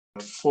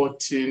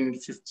14,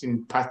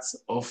 15 parts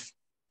of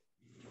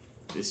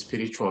the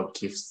spiritual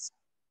gifts.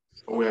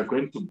 So we are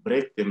going to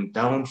break them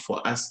down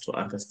for us to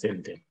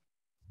understand them.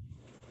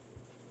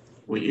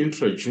 We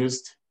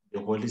introduced the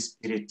Holy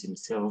Spirit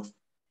himself.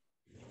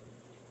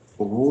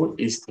 Who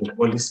is the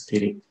Holy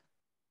Spirit?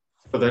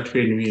 So that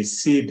when we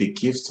see the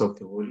gifts of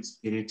the Holy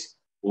Spirit,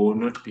 we will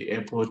not be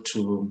able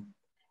to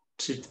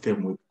treat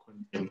them with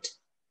contempt.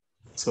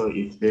 So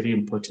it's very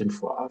important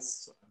for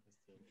us to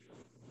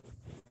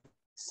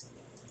understand.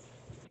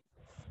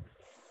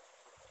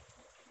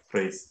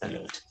 Praise the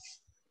Lord.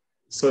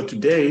 So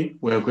today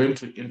we are going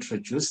to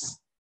introduce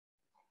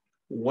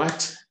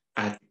what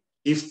are the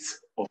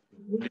gifts of the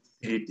Holy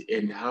Spirit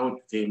and how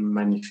they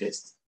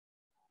manifest.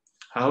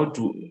 How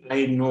do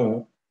I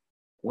know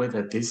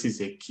whether this is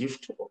a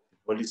gift of the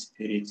Holy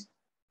Spirit?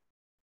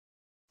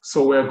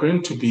 So we are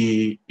going to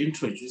be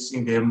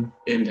introducing them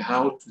and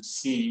how to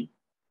see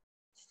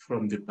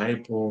from the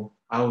Bible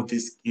how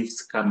these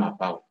gifts come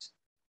about.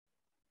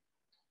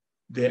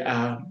 There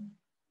are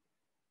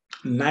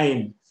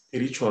 9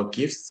 spiritual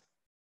gifts,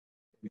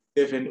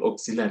 7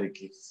 auxiliary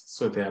gifts.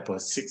 So there are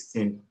about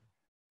 16.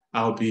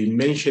 I'll be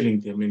mentioning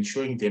them and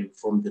showing them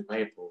from the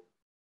Bible.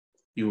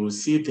 You will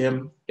see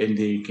them and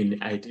then you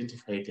can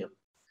identify them.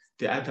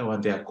 The other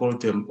one, they are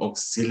called them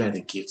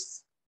auxiliary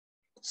gifts.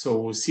 So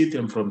we'll see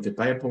them from the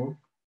Bible.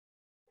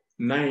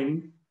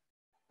 9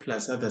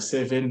 plus other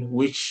 7,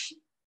 which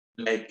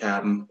like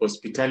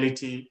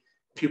hospitality,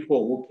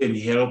 people who can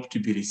help to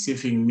be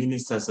receiving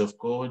ministers of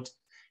God,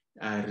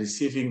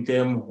 receiving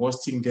them,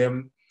 hosting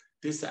them.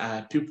 These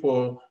are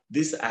people,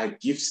 these are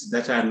gifts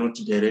that are not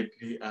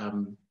directly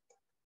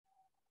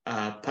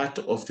part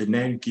of the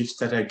 9 gifts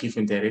that are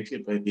given directly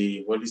by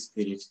the Holy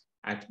Spirit.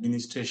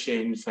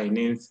 Administration,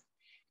 finance,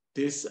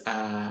 these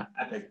are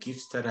other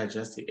gifts that are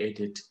just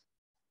added,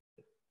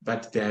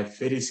 but they are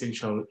very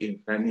essential in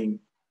running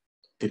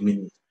the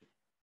ministry.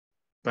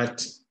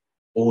 But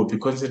we'll be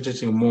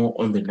concentrating more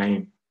on the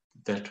 9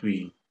 that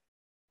we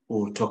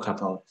will talk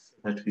about, so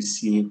that we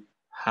see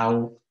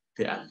how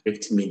they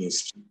affect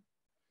ministry.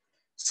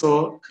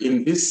 So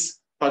in this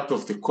part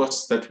of the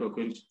course that we're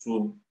going to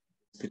do,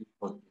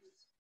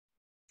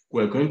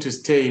 we're going to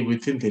stay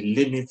within the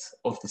limits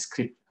of the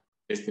script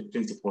as the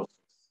principle.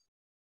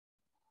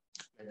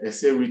 Like I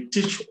say, we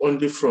teach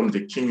only from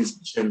the King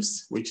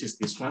James, which is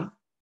this one.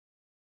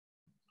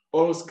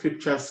 All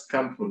scriptures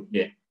come from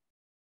here.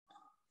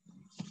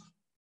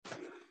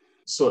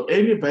 So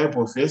any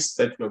Bible verse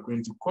that we are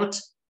going to quote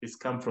is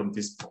come from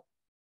this book,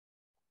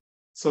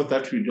 so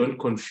that we don't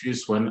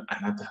confuse one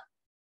another.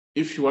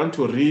 If you want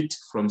to read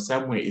from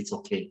somewhere, it's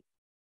okay,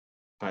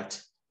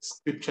 but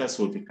scriptures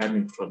will be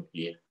coming from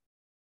here.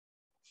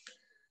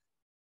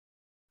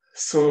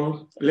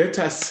 So let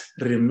us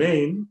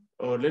remain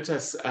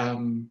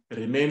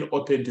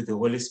open to the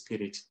Holy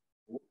Spirit,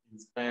 who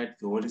inspired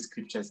the Holy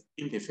Scriptures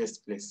in the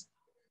first place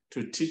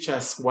to teach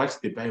us what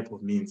the Bible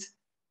means,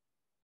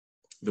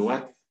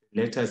 what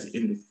letters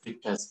in the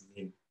scriptures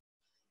mean.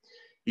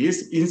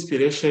 His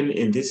inspiration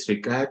in this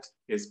regard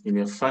has been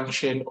a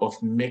function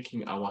of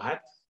making our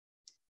heart,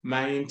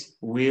 mind,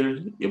 will,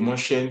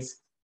 emotions,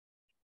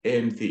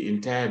 and the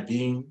entire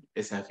being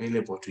as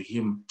available to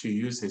him to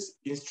use as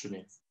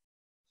instruments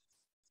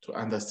to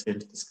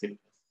understand the scriptures.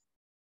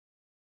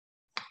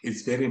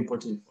 It's very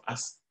important for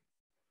us.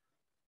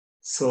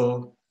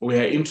 So we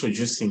are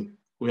introducing,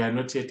 we are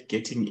not yet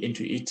getting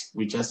into it.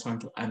 We just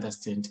want to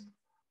understand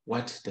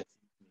what does it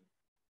mean.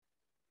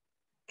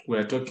 We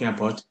are talking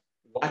about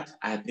what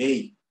are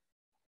they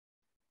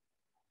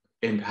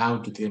and how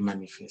do they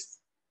manifest.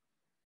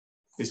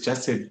 It's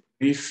just a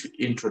brief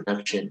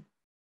introduction.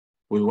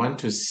 We want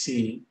to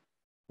see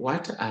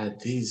what are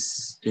these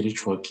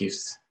spiritual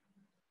gifts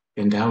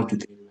and how do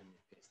they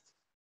manifest.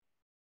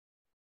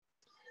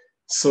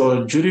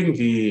 So during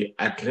the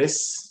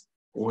address,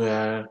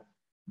 where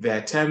there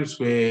are times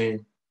where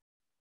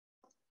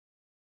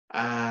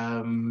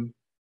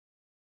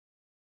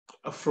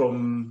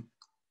from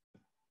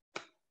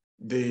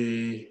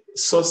the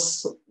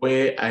source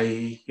where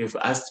I have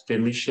asked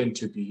permission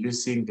to be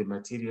using the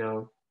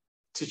material,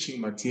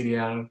 teaching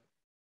material,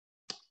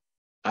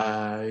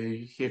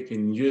 I've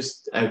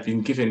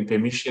been given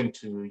permission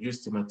to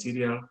use the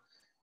material.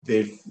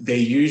 They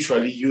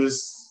usually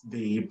use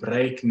the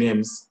Hebraic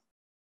names,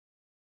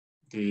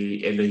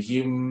 the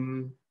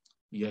Elohim,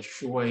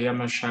 Yeshua,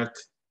 Yamashak,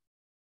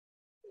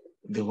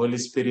 the Holy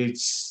Spirit,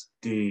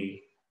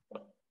 the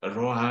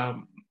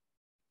Roha,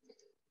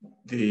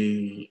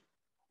 the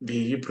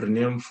Hebrew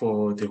name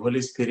for the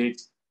Holy Spirit.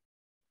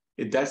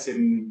 It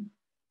doesn't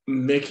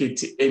make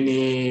it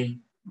any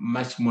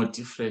much more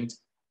different.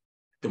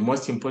 The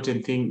most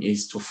important thing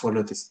is to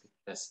follow the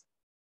scriptures.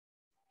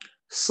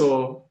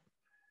 So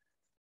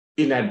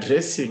in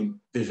addressing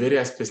the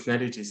various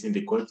personalities in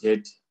the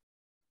Godhead,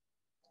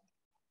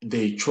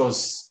 they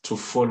chose to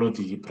follow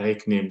the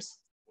Hebraic names,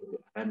 the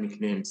Aramaic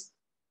names,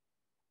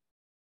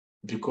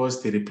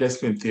 because the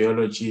replacement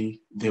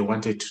theology, they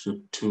wanted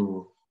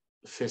to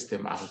phase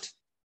them out.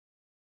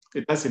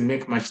 It doesn't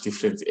make much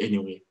difference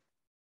anyway.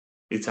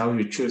 It's how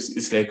you choose.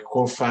 It's like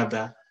call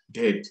father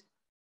dead.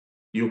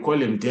 You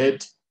call him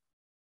dead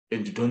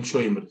and you don't show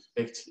him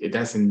respect. It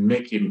doesn't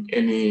make him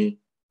any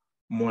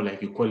more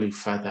like you call him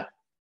father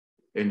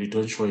and you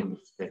don't show him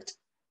respect.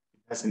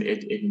 It doesn't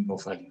add any more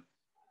value.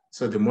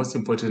 So the most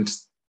important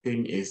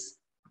thing is,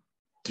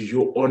 do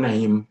you honor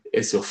him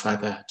as your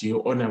father? Do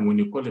you honor him when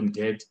you call him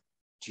dad?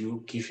 Do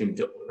you give him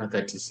the honor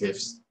that he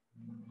deserves?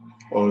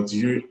 Or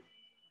do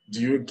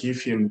you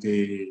give him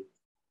the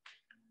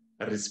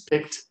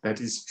respect that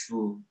is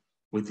true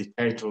with the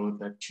title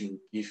that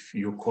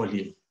you call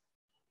him?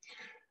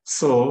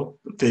 So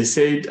they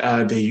said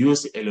they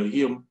use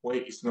Elohim where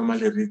it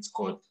normally reads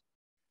God.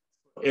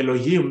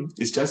 Elohim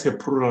is just a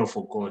plural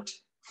for God,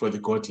 for the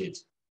Godhead.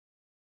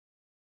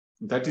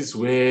 That is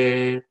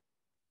where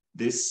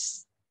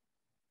this,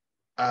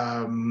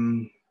 how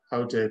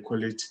do I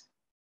call it?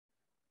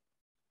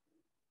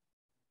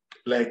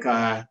 Like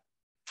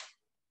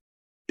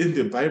in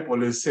the Bible,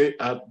 they say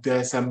there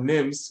are some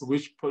names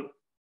which put,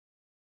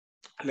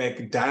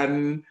 like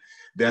Dan,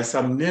 there are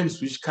some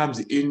names which comes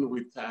in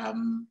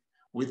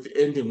with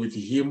ending with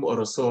him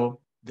or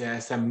so. There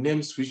are some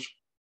names which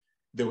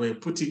they were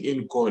putting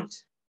in God,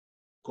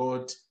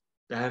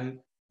 Dan.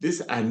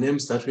 These are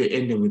names that were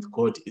ending with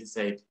God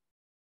inside.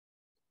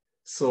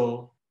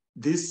 So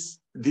this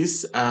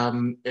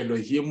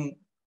Elohim,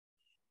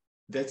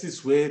 that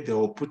is where they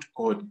will put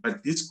God,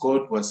 but this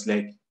God was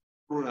like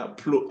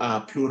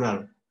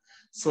plural.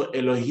 So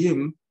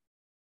Elohim,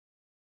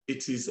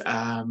 it is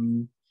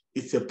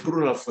it's a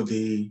plural for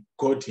the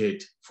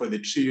Godhead, for the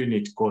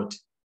three-unit God.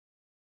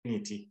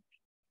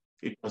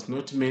 It was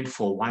not meant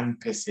for one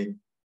person.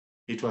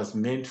 It was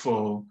meant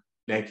for,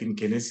 like in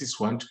Genesis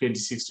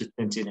 1:26 to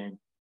 29.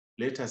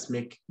 Let us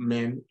make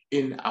man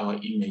in our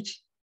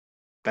image.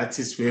 That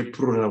is where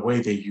plural,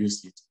 where they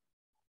use it.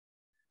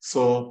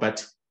 So,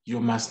 but you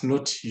must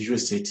not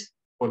use it.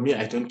 For me,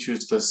 I don't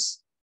use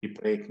those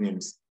Hebraic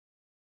names.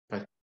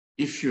 But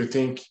if you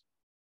think,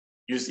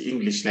 use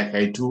English like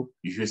I do,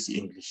 use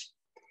English.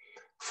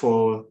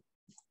 For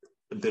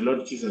the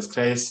Lord Jesus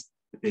Christ,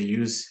 they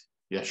use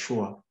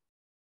Yeshua.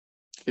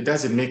 It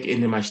doesn't make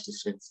any much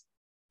difference,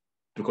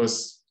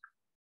 because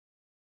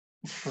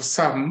for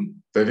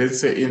some, they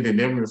say in the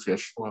name of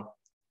Yeshua.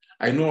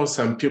 I know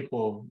some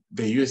people,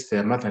 they use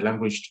their mother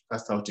language to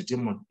cast out a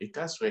demon. It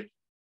does work.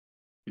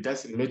 It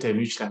doesn't matter in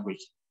which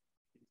language.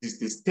 It is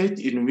the state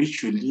in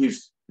which you live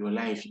your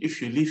life.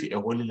 If you live a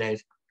holy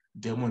life,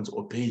 demons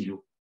obey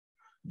you.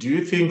 Do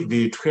you think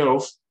the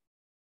 12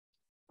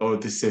 or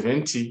the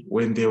 70,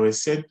 when they were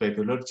sent by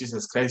the Lord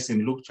Jesus Christ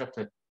in Luke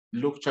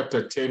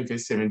chapter 10,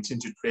 verse 17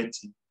 to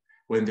 20,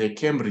 when they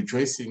came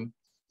rejoicing,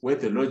 where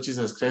the Lord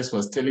Jesus Christ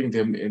was telling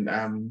them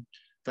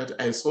that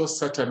I saw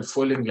Satan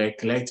falling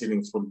like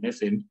lightning from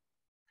heaven.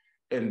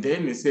 And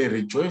then he said,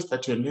 rejoice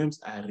that your names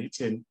are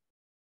written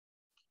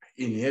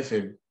in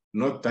heaven,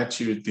 not that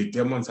the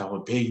demons are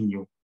obeying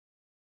you.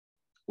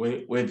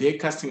 Were they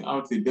casting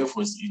out the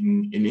devils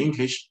in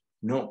English?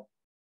 No.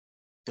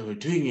 They were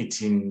doing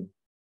it in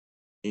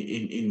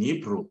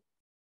Hebrew,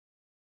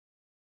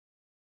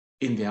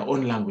 in their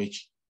own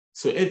language.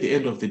 So at the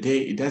end of the day,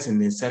 it doesn't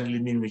necessarily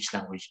mean which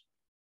language.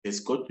 There's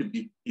got to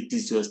be, it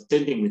is your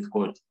standing with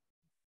God.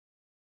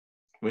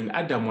 When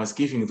Adam was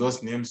giving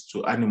those names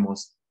to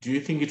animals, do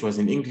you think it was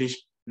in English?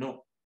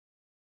 No.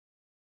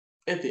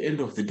 At the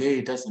end of the day,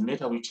 it doesn't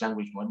matter which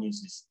language one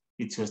uses.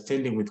 It's your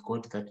standing with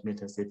God that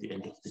matters at the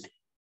end of the day.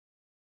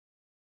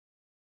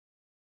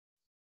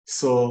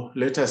 So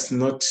let us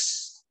not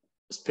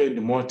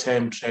spend more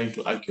time trying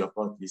to argue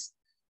about this.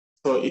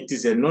 So it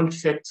is a known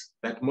fact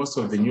that most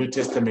of the New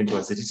Testament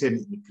was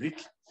written in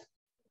Greek,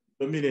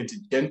 dominant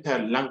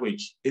Gentile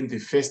language in the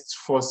first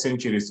 4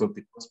 centuries of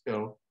the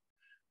Gospel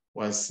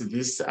was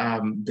this,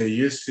 they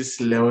use this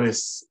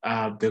Lewis,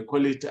 they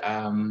call it,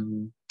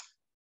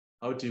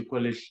 how do you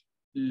call it?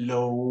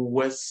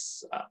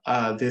 Lewis,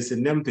 there's a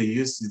name they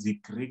use, the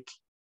Greek.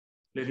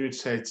 Let me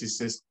try it. It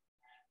says,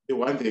 the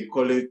one they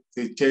call it,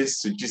 they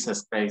changed to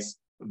Jesus Christ,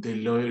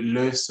 the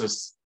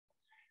Loesos.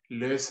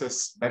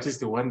 Loesos, that is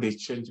the one they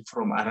changed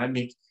from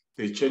Aramaic,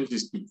 they changed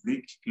it to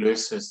Greek,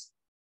 Loesos.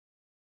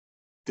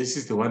 This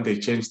is the one they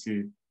changed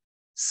to.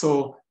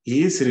 So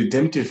his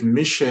redemptive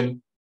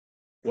mission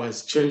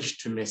was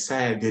changed to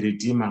Messiah, the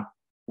Redeemer,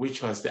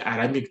 which was the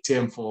Aramaic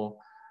term for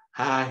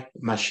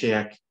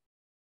Ha-Mashiach,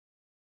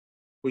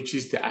 which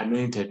is the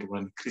anointed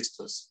one,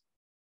 Christos.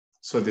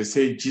 So they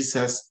say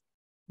Jesus,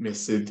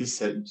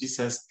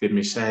 Jesus, the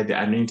Messiah, the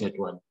anointed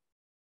one.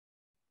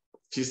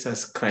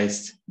 Jesus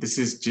Christ, this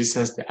is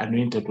Jesus, the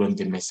anointed one,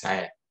 the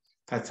Messiah.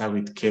 That's how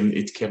it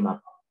came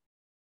up.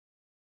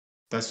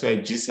 That's why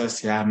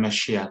Jesus,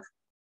 Mashiach,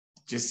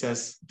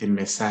 Jesus, the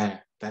Messiah.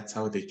 That's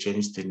how they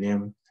changed the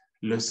name,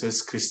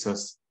 Losos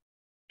Christos,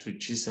 to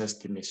Jesus,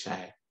 the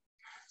Messiah.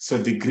 So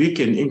the Greek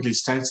and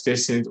English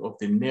translations of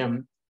the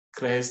name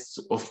Christ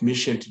of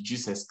mission to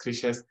Jesus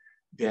Christ,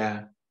 they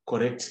are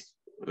correct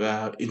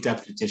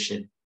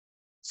interpretation.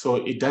 So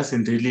it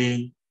doesn't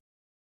really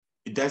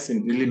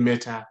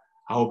matter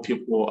how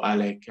people are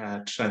like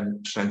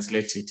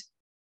translated.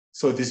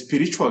 So the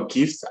spiritual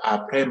gifts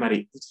are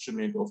primary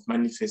instrument of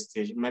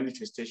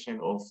manifestation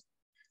of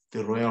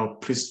the royal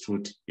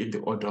priesthood in the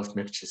order of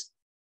Melchizedek.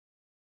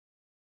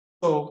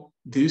 So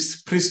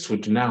this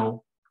priesthood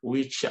now,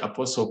 which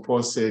Apostle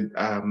Paul said,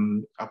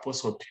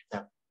 Apostle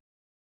Peter,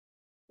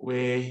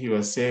 where he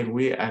was saying,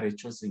 we are a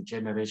chosen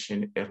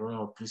generation, a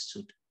royal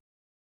priesthood.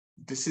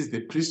 This is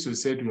the priesthood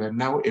said we are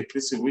now a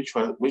priesthood, which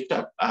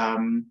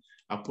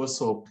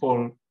Apostle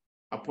Paul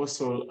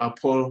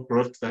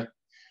wrote that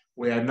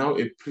we are now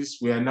a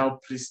priest, we are now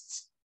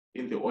priests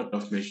in the order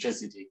of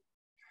Melchizedek.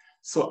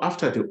 So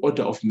after the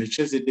order of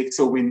Melchizedek,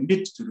 so we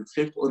need to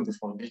reflect on the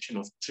foundation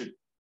of truth,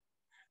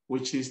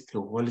 which is the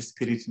Holy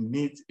Spirit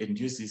needs and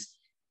uses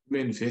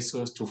human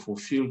vessels to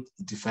fulfill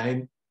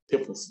divine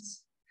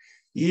purposes.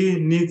 He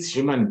needs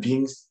human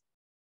beings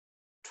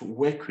to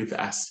work with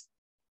us.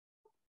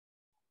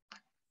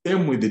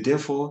 Same with the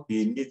devil,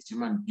 he needs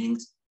human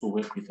beings to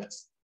work with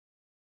us.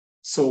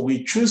 So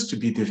we choose to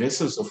be the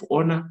vessels of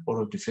honor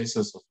or the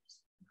vessels of.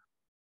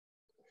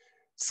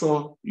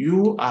 So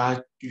you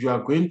are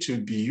going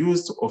to be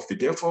used of the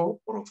devil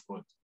or of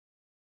God.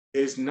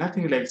 There's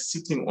nothing like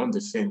sitting on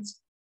the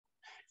fence.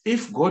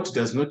 If God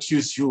does not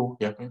use you,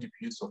 you are going to be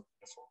used of the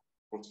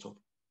devil. Stop.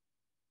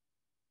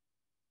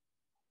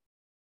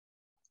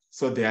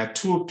 So there are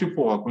two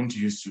people who are going to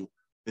use you,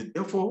 the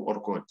devil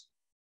or God.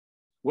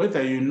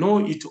 Whether you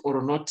know it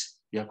or not,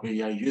 you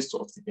are used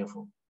of the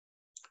devil.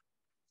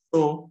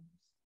 So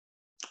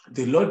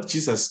the Lord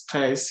Jesus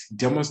Christ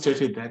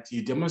demonstrated that.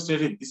 He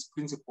demonstrated this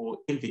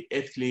principle in the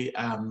earthly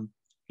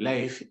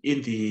life,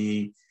 in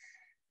the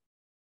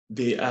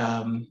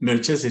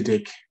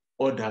Melchizedek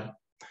order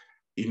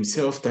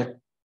himself, that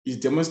he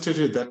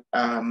demonstrated that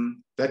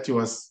that he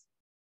was,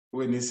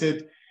 when he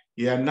said,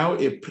 you are now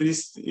a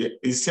priest,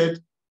 he said,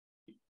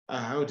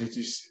 how did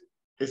he say?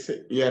 He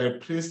said, you are a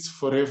priest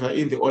forever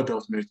in the order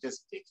of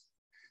Melchizedek.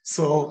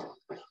 So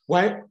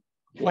why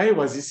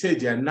was he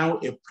said you are now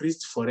a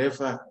priest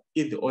forever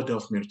in the order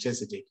of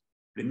Melchizedek?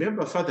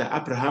 Remember Father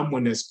Abraham,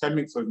 when he was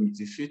coming from the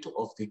defeat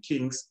of the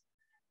kings,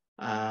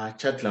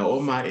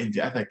 Chadlaoma and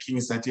the other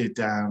kings that had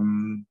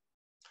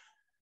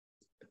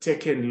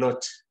taken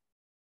Lot,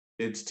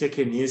 had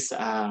taken his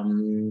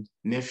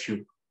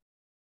nephew.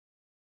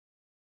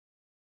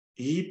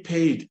 He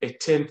paid a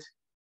tenth.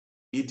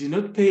 He did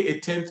not pay a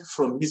tenth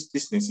from his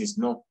businesses,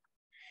 no.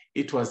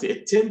 It was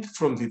a tenth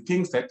from the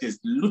things that is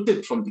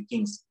looted from the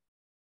kings.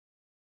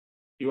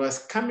 He was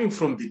coming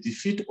from the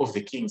defeat of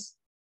the kings.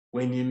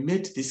 When he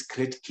met this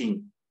great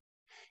king,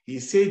 he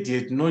said he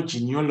had no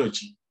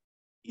genealogy,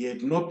 he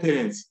had no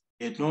parents,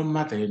 he had no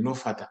mother, he had no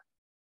father.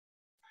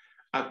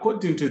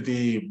 According to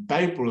the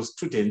Bible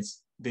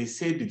students, they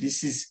said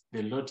this is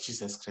the Lord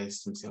Jesus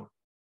Christ himself.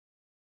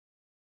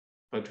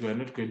 But we are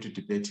not going to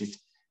debate it.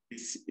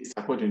 It's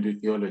according to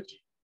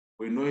theology.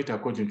 We know it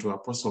according to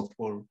Apostle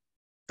Paul.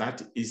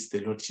 That is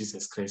the Lord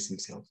Jesus Christ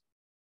himself.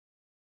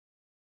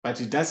 But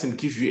it doesn't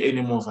give you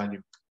any more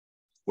value.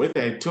 Whether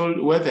I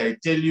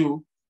tell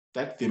you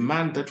that the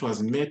man that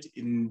was met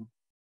in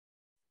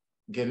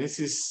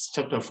Genesis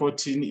chapter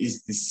 14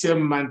 is the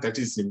same man that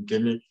is in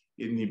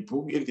the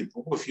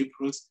book of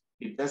Hebrews,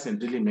 it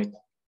doesn't really matter.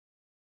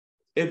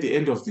 At the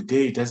end of the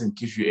day, it doesn't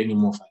give you any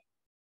more value.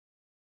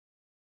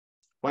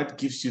 What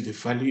gives you the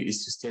value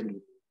is to stand with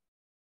him.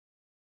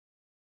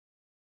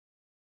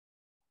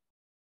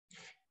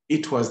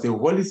 It was the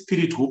Holy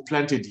Spirit who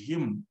planted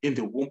him in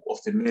the womb of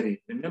the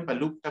Mary. Remember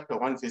Luke chapter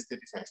 1, verse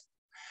 35.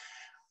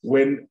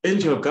 When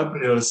Angel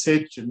Gabriel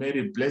said to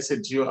Mary,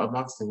 blessed you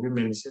amongst the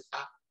women, he said,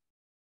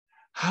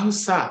 how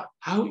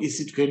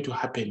is it going to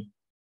happen?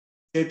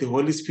 He said, the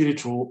Holy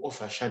Spirit will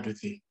overshadow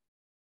thee.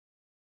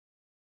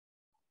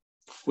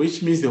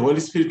 Which means the Holy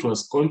Spirit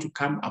was going to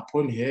come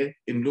upon her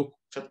in Luke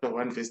chapter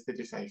 1, verse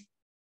 35.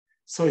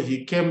 So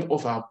he came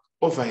over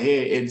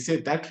her and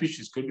said, that which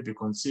is going to be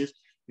conceived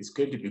is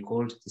going to be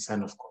called the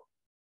Son of God.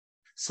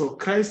 So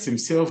Christ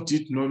himself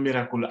did no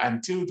miracle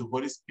until the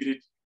Holy Spirit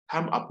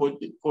came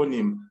upon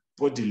him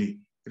bodily.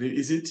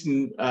 Is it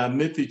in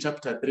Matthew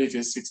chapter 3,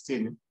 verse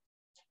 16,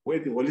 where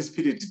the Holy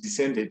Spirit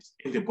descended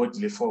in the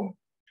bodily form,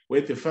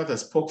 where the Father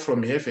spoke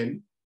from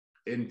heaven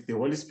and the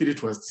Holy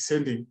Spirit was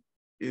descending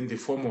in the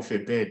form of a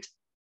bird,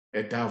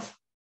 a dove,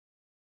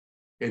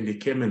 and he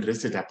came and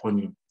rested upon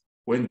him.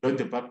 When John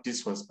the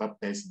Baptist was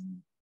baptized,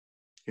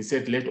 he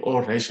said, let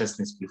all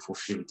righteousness be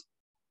fulfilled.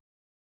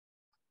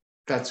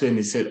 That's when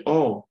he said,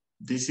 oh,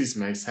 this is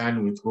my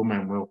son with whom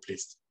I'm well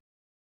pleased.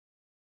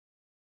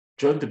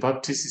 John the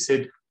Baptist, he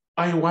said,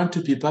 I want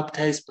to be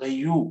baptized by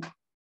you.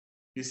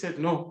 He said,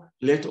 no,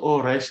 let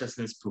all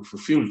righteousness be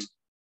fulfilled.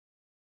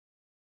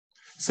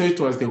 So it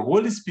was the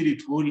Holy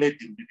Spirit who led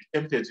him to be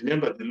tempted.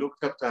 Remember the Luke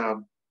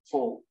chapter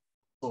 4,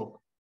 or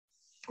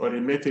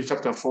in Matthew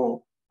chapter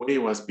 4, where he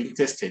was being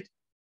tested.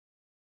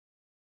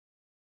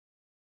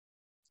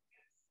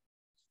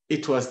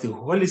 It was the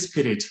Holy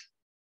Spirit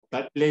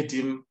that led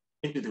him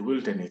into the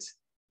wilderness,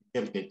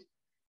 tempted.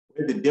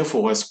 Where the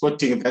devil was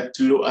quoting that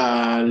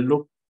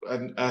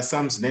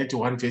Psalms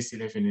 91, verse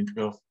 11 and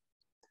 12,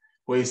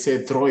 where he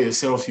said, throw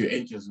yourself, your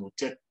angels will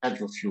take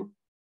charge of you.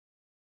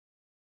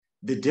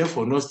 the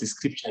devil knows the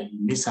scripture, he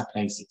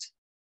misapplies it.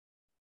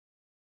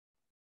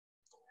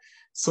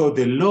 So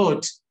the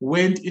Lord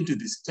went into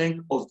the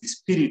strength of the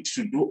Spirit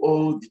to do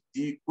all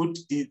the good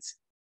deeds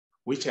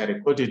which are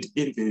recorded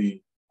in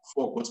the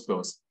 4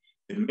 Gospels,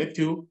 the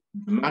Matthew,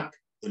 Mark,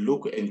 the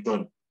Luke, and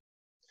John.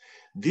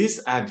 These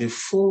are the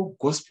 4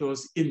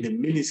 Gospels in the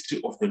ministry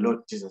of the Lord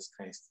Jesus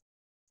Christ.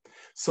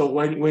 So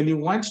when you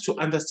want to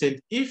understand,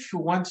 if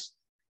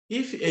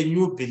a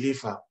new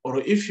believer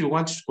or if you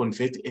want to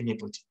convert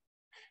anybody,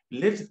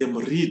 let them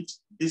read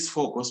these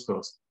 4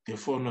 Gospels, the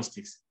 4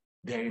 Gnostics.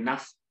 They are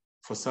enough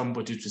for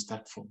somebody to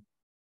start from.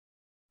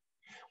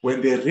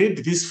 When they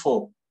read these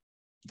 4,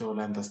 they will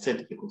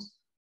understand the gospel.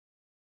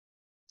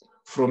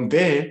 From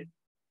there,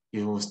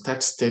 you will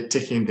start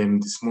taking them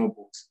the small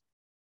books,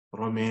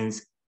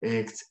 Romans,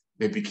 Acts.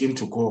 They begin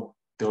to go.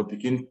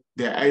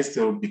 Their eyes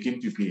will begin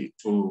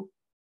to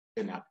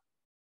open up.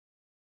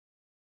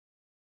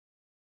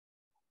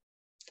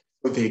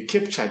 So they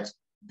captured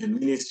the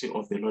ministry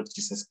of the Lord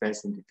Jesus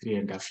Christ in the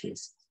 3.5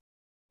 years.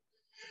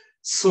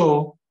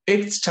 So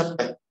Acts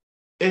chapter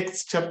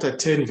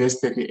 10, verse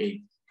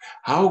 38,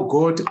 how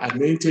God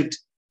anointed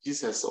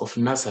Jesus of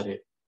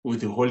Nazareth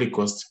with the Holy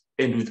Ghost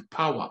and with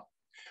power,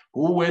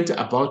 who went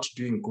about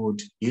doing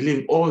good,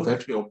 healing all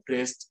that were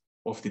oppressed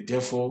of the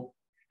devil,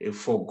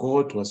 for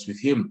God was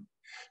with him.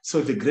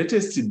 So the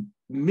greatest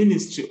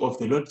ministry of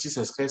the Lord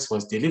Jesus Christ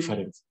was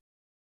deliverance.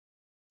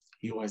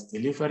 He was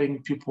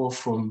delivering people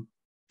from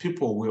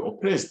people who were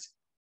oppressed.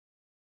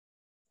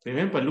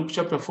 Remember Luke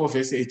chapter 4,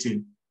 verse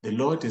 18, the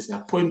Lord has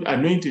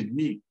anointed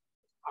me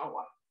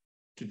power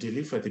to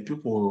deliver the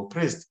people who were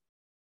oppressed.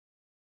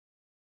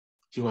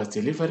 He was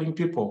delivering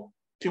people.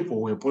 People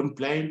who were born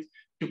blind,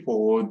 people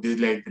who were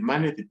like the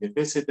man at the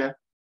Bethesda,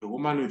 the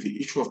woman with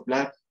the issue of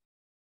blood,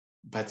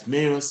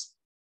 Bartimaeus,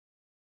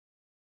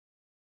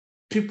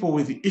 people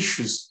with the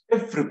issues,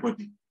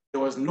 everybody.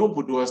 There was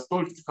nobody who was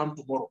told to come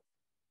tomorrow.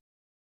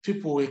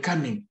 People were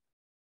coming,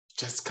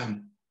 just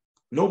come.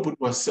 Nobody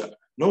was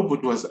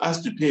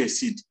asked to pay a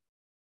seed.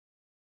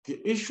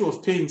 The issue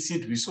of paying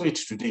seed, we saw it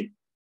today.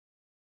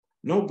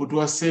 Nobody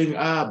was saying,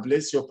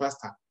 bless your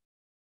pastor.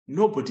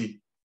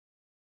 Nobody.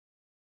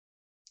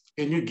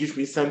 Can you give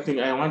me something?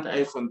 I want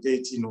iPhone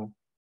 13.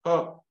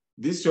 Oh,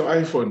 this is your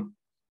iPhone.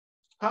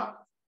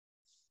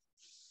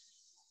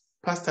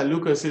 Pastor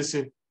Lucas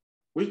says,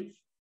 which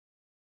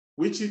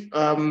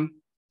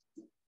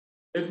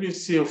let me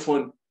see your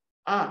phone.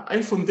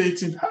 iPhone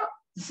 13.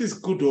 This is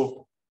good.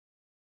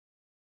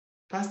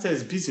 Pastor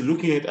is busy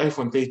looking at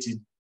iPhone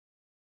 13.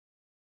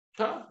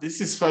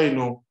 This is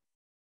fine.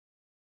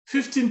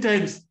 15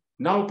 times.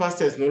 Now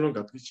Pastor is no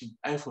longer preaching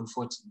iPhone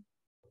 14.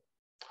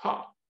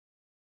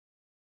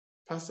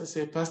 Pastor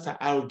said, Pastor,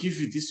 I'll give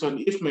you this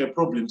one if my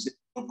problem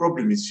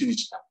is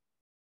finished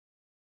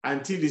now.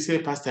 Until he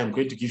say, Pastor, I'm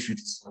going to give you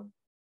this one.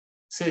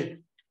 Say,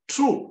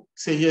 true.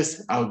 Say,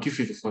 yes, I'll give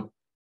you the phone.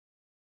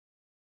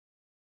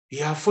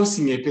 You are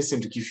forcing a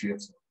person to give you a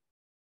phone.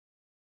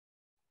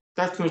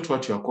 That's not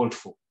what you are called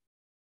for.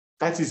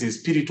 That is a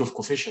spirit of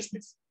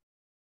covetousness.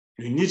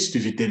 You need to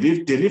be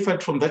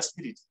delivered from that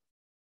spirit.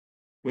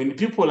 When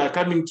people are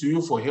coming to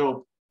you for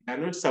help, you are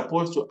not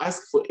supposed to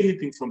ask for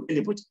anything from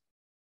anybody.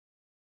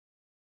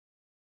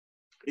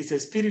 It's a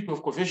spirit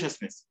of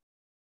covetousness.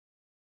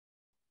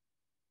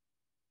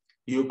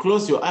 You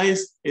close your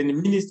eyes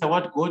and minister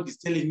what God is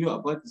telling you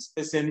about this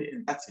person,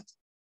 and that's it.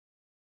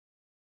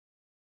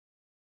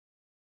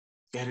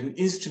 You are an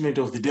instrument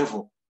of the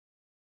devil.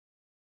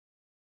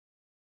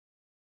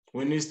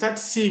 When you start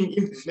seeing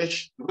in the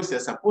flesh, because you're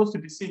supposed to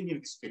be seeing in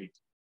the spirit,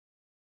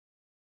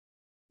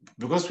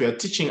 because we are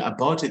teaching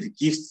about the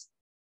gifts,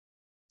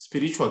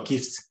 spiritual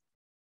gifts.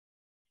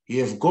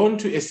 You have gone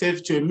to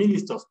a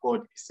minister of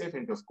God, a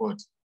servant of God.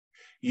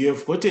 You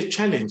have got a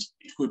challenge.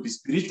 It could be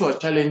spiritual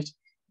challenge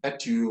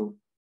that you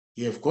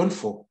have gone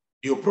for.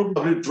 You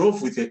probably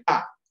drove with a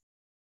car.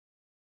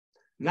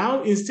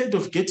 Now, instead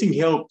of getting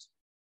help,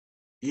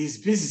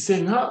 he's busy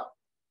saying,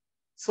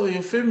 so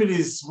your family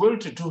is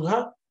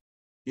well-to-do,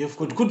 You've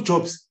got good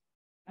jobs.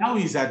 Now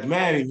he's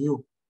admiring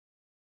you.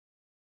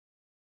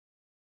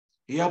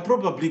 You are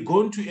probably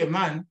going to a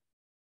man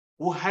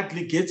who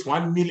hardly gets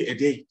 1 meal a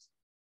day.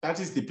 That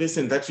is the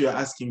person that you are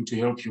asking to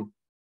help you.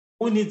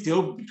 Who needs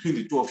help between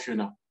the two of you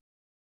now?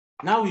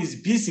 Now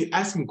he's busy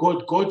asking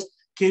God,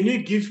 can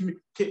you give me,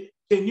 can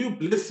you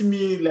bless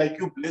me like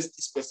you blessed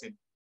this person?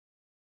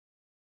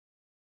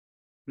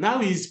 Now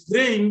he's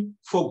praying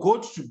for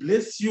God to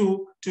bless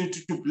you,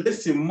 to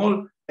bless him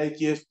more like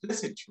he has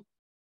blessed you.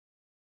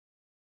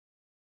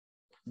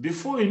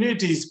 Before you know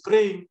it, he's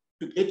praying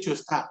to get your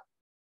star,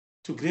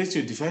 to grace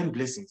your divine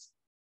blessings.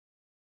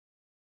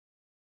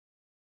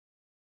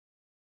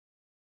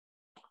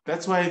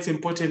 That's why it's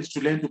important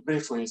to learn to pray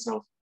for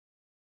yourself.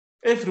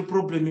 Every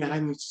problem you're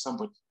running to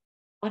somebody.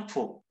 What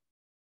for?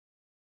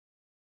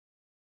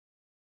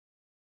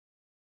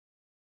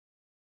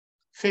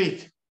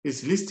 Faith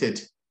is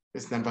listed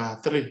as number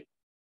 3,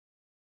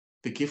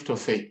 the gift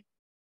of faith.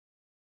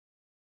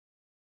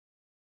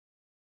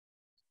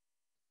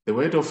 The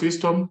word of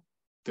wisdom,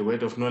 the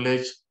word of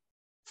knowledge,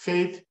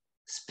 faith,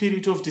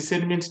 spirit of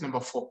discernment, number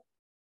 4.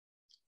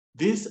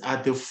 These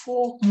are the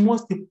 4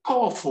 most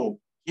powerful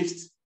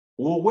gifts.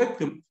 We'll work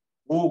them,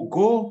 we'll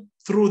go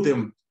through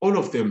them, all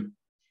of them,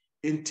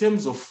 in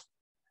terms of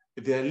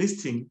their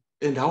listing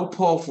and how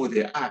powerful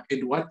they are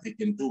and what they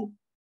can do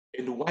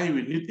and why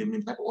we need them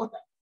in that order.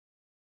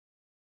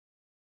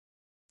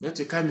 Not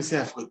you come and say,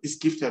 I've got this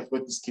gift, I've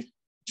got this gift.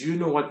 Do you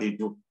know what they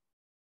do?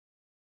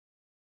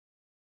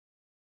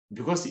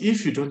 Because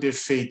if you don't have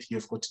faith,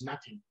 you've got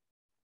nothing.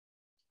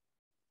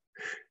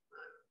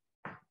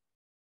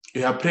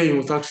 You are praying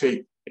without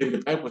faith. And the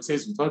Bible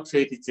says without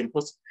faith, it's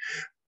impossible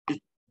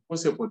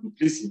to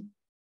please him.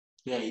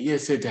 Yeah, he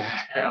said,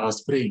 I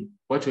was praying.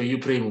 What were you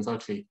praying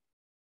without faith?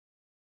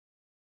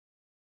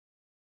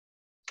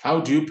 How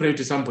do you pray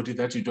to somebody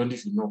that you don't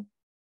even know?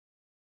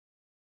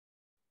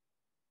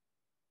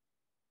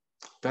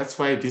 That's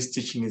why this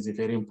teaching is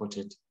very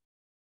important.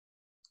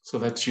 So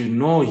that you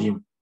know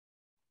him.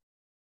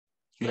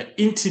 You are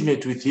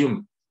intimate with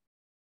him.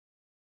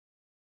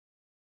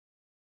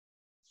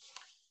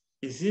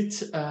 Is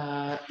it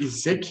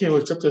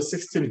Ezekiel chapter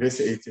 16, verse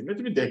 18? Let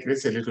me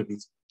digress a little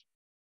bit.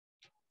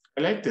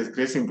 I like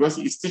digressing because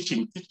it's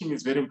teaching. Teaching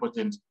is very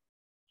important.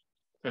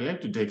 I like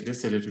to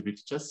digress a little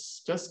bit.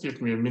 Just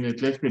give me a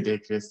minute. Let me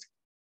digress.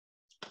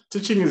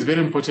 Teaching is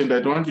very important. I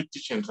don't want to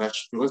teach and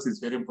rush because it's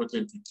very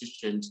important to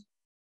teach and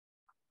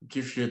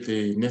give you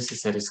the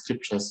necessary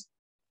scriptures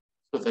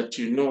so that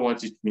you know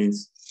what it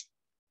means.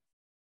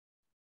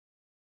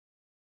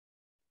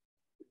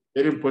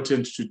 Very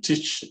important to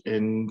teach.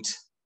 And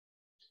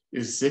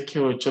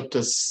Ezekiel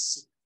chapter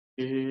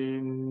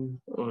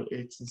 16 or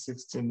 18,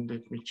 16,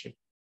 let me check.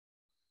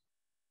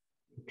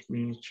 Let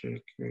me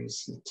check, where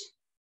is it?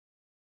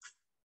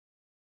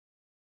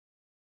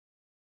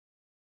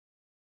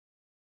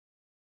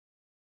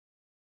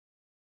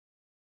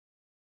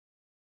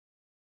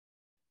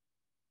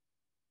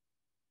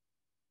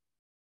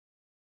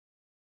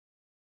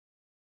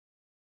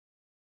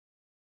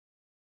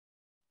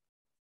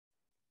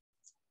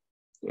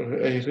 I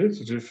read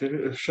it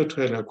a short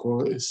while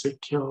ago,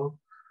 Ezekiel.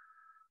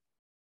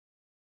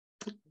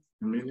 A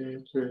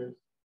minute.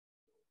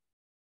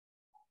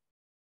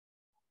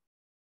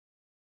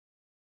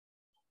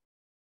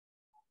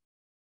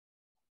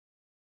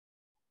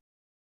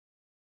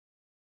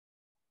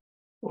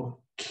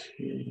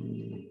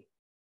 Okay.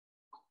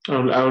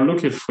 I'll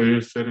look it for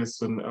you very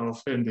soon. I'll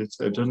find it.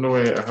 I don't know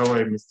how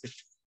I missed it.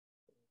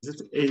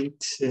 Is it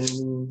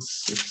 18,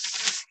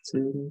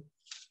 16?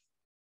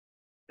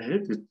 I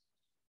hate it.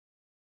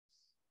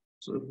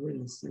 So where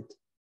is it?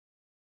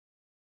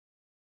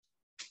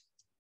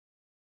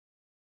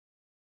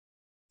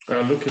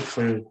 I'll look it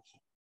for you.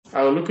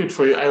 I'll look it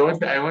for you. I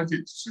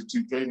wanted to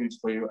join it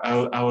for you.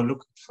 I will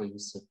look it for you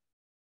soon.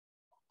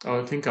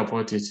 I'll think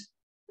about it.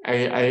 I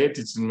had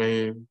it in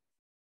my.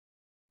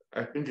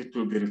 I think it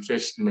will be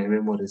refreshed in my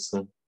memory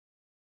soon.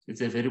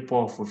 It's a very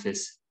powerful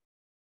verse.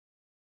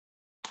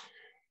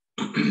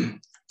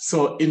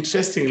 So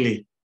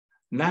interestingly,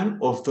 none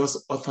of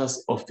those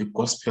authors of the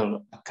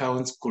gospel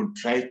accounts could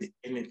write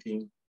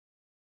anything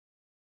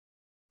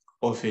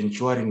of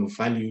enduring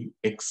value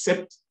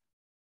except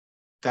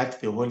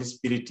that the Holy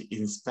Spirit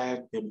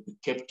inspired them to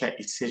capture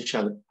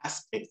essential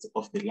aspects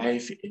of the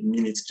life and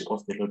ministry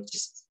of the Lord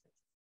Jesus.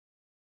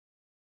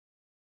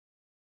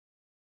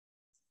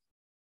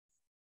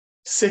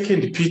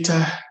 2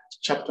 Peter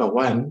chapter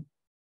 1.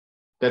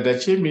 Dada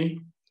Chimi,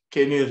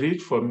 can you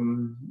read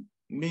from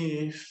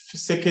me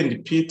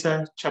 2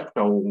 Peter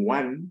chapter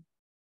 1,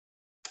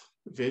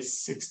 verse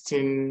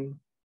 16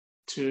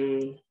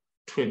 to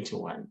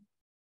 21.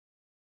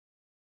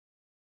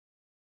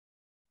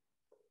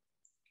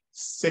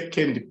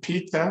 2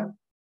 Peter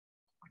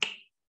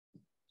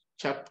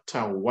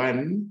chapter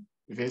 1,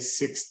 verse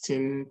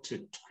 16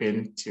 to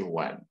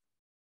 21.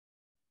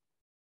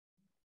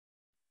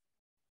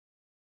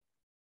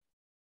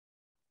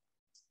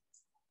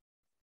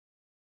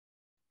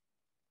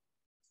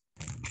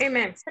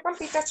 Amen. 2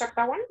 Peter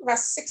chapter 1,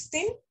 verse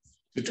 16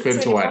 to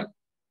 21.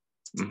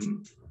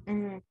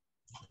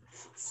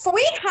 For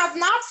we have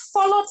not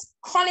followed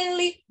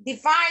cunningly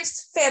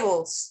devised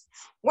fables,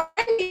 when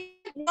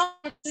we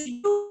known to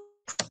you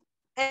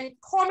and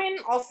coming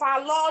of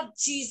our Lord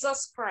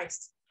Jesus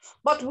Christ,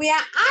 but we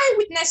are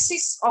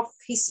eyewitnesses of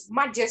his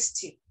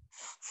majesty.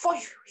 For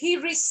he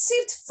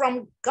received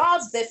from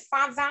God the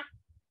Father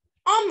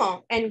honor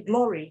and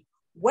glory,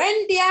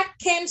 when there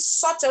came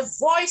such a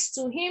voice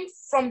to him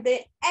from the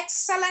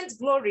excellent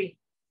glory,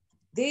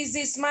 "This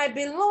is my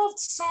beloved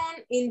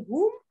Son, in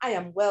whom I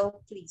am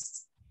well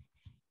pleased."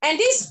 And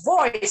this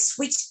voice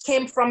which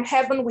came from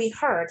heaven we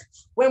heard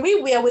when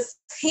we were with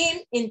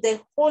him in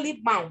the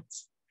holy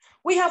mount.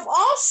 We have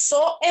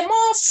also a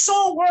more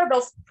sure word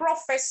of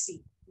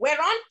prophecy,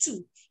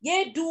 whereunto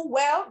ye do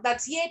well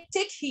that ye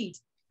take heed,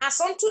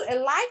 as unto a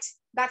light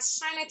that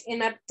shineth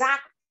in a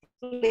dark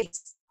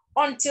place,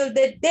 until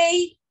the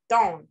day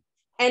dawn,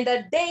 and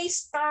the day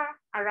star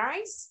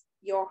arise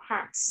your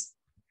hearts.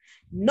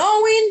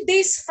 Knowing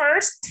this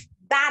first,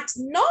 that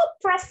no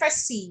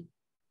prophecy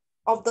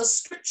of the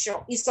scripture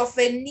is of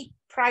a neat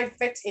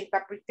private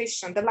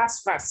interpretation. The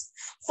last verse.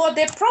 For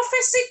the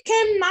prophecy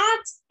came not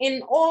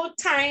in old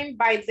time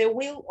by the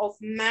will of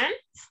man,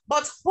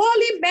 but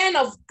holy men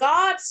of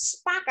God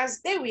spake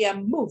as they were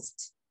moved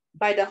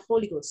by the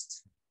Holy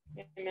Ghost.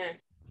 Amen.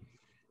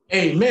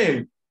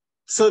 Amen.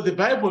 So the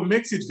Bible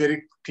makes it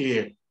very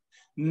clear.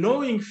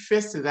 Knowing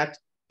first that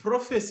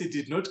prophecy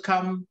did not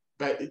come,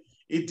 but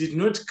it did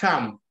not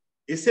come.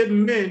 It said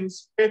men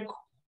spake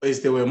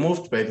as they were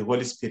moved by the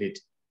Holy Spirit.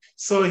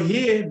 So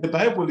here the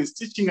Bible is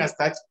teaching us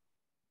that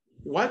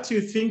what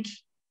you think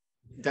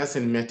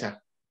doesn't matter.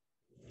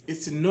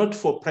 It's not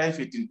for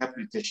private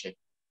interpretation.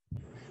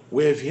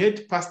 We have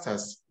heard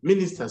pastors,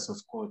 ministers of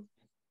God,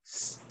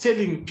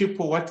 telling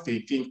people what they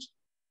think.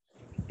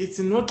 It's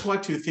not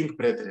what you think,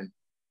 brethren.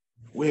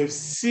 We have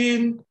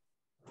seen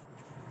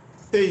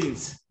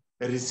saints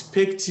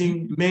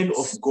respecting men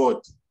of God.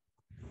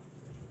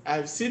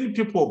 I've seen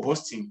people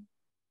boasting.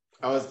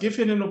 I was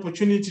given an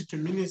opportunity to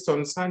minister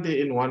on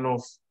Sunday in one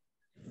of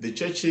the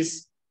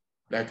churches.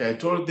 Like I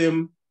told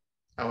them,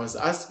 I was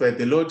asked by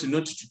the Lord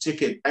not to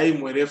take a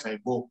dime wherever I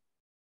go.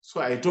 So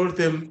I told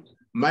them,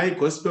 my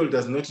gospel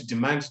does not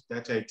demand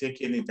that I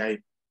take any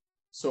dime.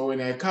 So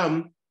when I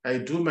come, I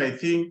do my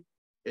thing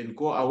and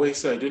go away,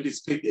 so I don't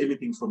expect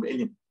anything from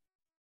anyone.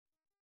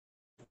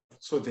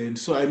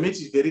 So I made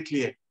it very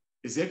clear.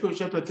 Ezekiel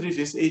chapter 3,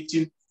 verse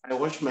 18, I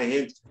wash my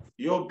hands.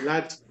 Your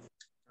blood,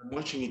 I'm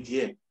washing it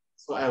here.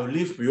 So I will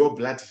leave your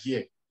blood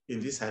here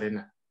in this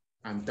arena.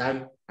 I'm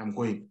done, I'm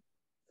going.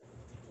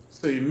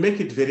 So you make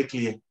it very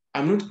clear.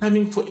 I'm not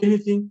coming for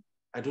anything.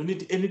 I don't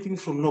need anything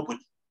from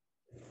nobody.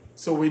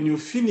 So when you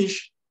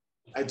finish,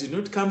 I did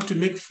not come to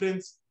make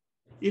friends.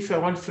 If I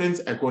want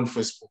friends, I go on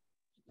Facebook.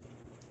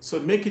 So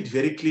make it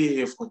very clear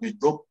here for the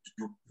job to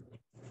do.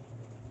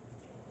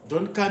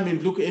 Don't come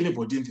and look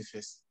anybody in the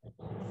face.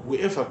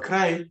 Whoever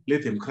cry,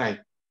 let them cry.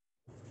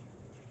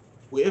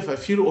 Whoever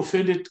feel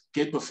offended,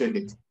 get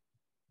offended.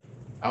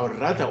 I would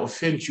rather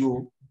offend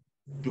you,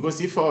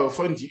 because if I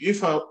offend you,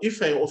 if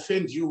I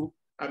offend you,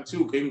 I'm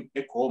still going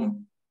back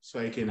home so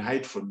I can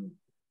hide from you.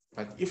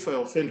 But if I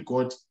offend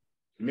God,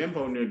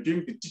 remember when you're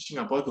doing the teaching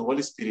about the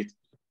Holy Spirit,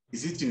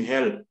 is it in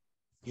hell?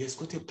 He has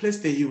got a place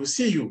there, he will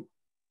see you.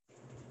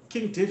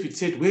 King David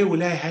said, where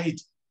will I hide?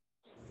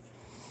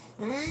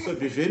 So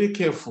be very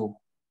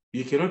careful.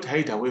 You cannot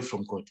hide away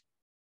from God.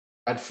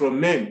 But from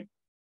men,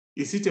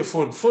 is it a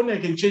phone? Phone, I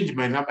can change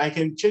my number. I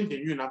can change a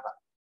new number.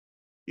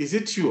 Is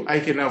it you? I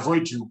can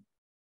avoid you.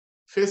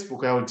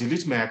 Facebook, I will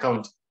delete my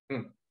account.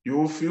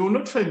 You will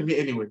not find me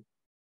anyway.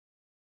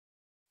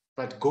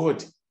 But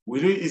God,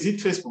 is it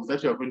Facebook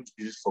that you are going to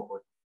delete for God?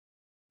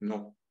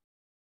 No.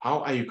 How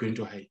are you going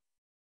to hide?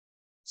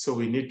 So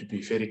we need to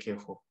be very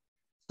careful.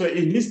 So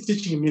in this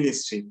teaching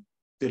ministry,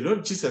 the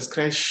Lord Jesus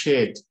Christ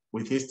shared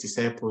with his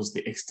disciples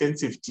the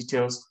extensive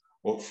details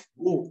of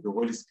who the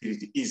Holy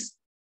Spirit is.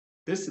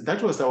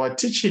 That was our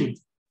teaching,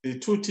 the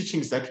two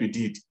teachings that we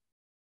did,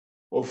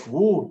 of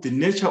who the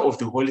nature of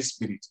the Holy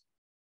Spirit.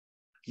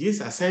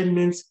 His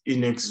assignments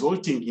in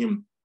exalting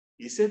him.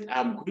 He said,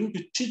 I'm going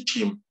to teach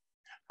him.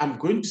 I'm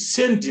going to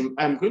send him.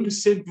 I'm going to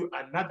send you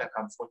another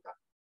comforter,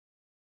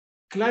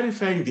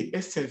 clarifying the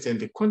essence and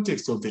the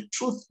context of the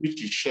truth which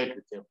he shared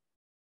with them.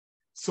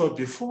 So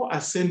before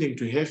ascending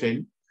to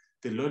heaven,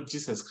 the Lord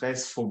Jesus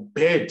Christ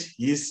forbade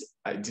his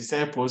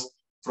disciples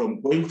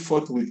from going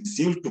forth with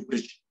zeal to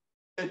preach.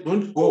 He said,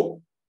 don't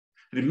go.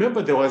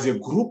 Remember, there was a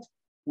group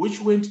which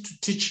went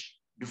to teach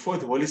before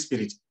the Holy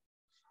Spirit.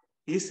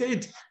 He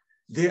said,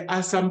 there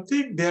are some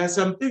things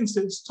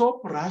that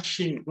stop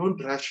rushing,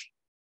 don't rush.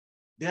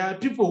 There are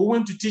people who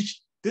want to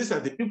teach. These are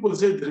the people who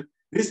said the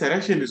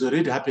resurrection has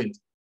already happened.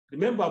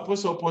 Remember,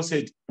 Apostle Paul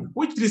said,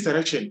 which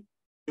resurrection?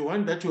 The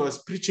one that he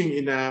was preaching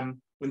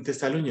in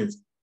Thessalonians.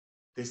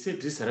 They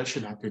said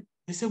resurrection happened.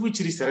 They said, which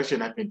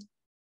resurrection happened?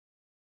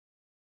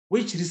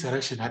 Which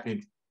resurrection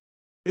happened?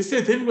 They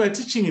said, then we are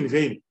teaching in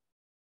vain.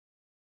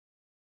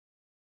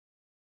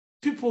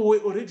 People were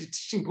already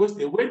teaching because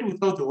they went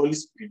without the Holy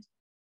Spirit.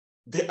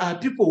 There are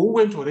people who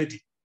went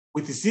already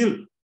with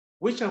zeal,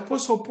 which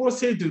Apostle Paul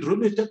said in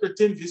Romans chapter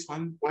 10, verse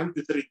 1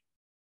 to 3.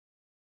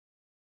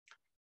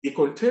 He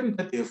confirmed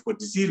that they have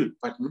got zeal,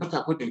 but not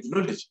according to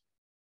knowledge.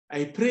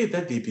 I pray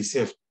that they be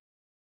saved.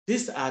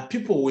 These are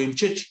people who were in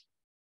church,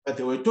 but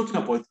they were talking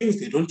about things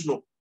they don't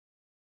know.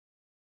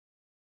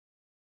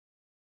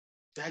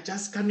 They're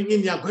just coming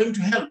in, you are going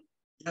to hell.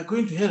 You are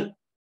going to hell.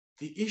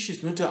 The issue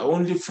is not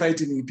only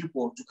frightening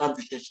people to come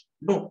to church.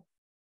 No,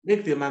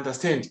 make them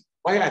understand.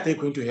 Why are they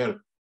going to hell?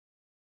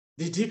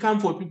 Did he come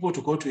for people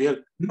to go to hell?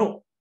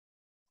 No.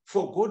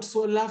 For God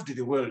so loved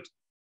the world.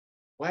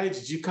 Why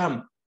did he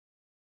come?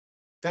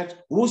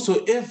 That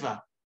whosoever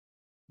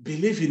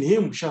believe in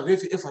him shall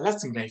have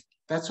everlasting life.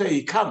 That's why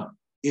he came.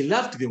 He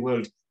loved the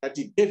world, that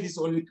he gave his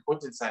only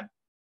begotten son.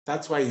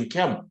 That's why he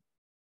came.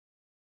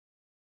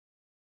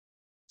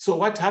 So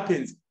what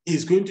happens?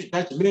 He's going to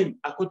judge men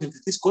according to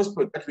this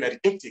gospel that we are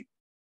rejecting.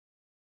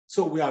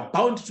 So we are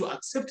bound to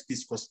accept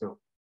this gospel.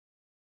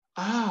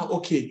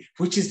 Okay,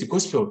 which is the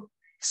gospel?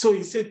 So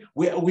he said,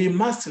 we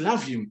must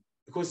love him.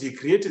 because he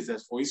created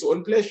us for his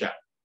own pleasure.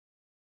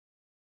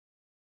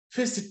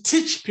 First,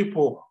 teach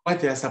people what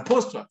they are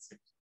supposed to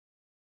accept.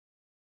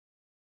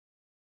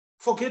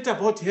 Forget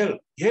about hell.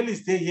 Hell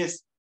is there, yes,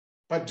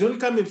 but don't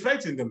come and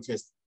frighten them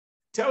first.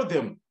 Tell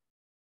them,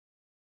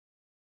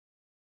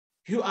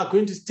 you are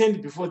going to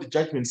stand before the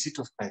judgment seat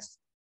of Christ.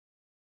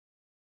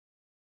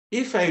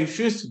 If I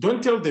refuse,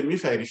 don't tell them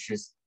if I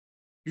refuse.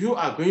 You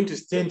are going to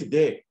stand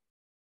there.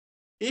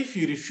 If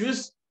you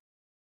refuse,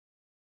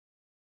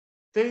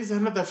 there is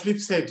another flip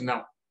side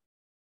now.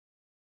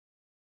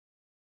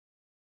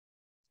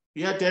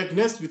 You are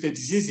diagnosed with a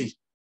disease.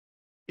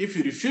 If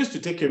you refuse to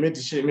take your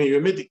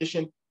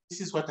medication,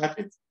 this is what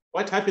happens.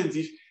 What happens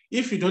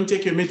if you don't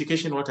take your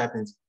medication, what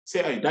happens?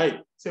 Say, I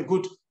died. Say,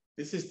 good.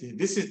 This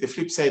is the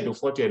flip side of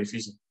what you are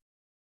refusing.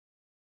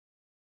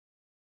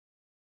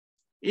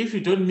 If you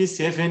don't miss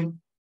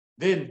heaven,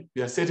 then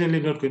you are certainly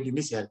not going to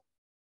miss hell.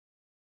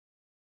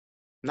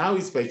 Now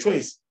it's by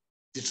choice.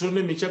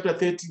 Deuteronomy chapter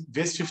 30,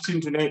 verse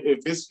 15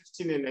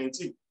 and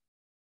 19.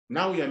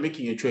 Now we are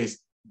making a choice.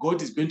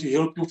 God is going to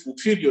help you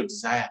fulfill your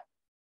desire.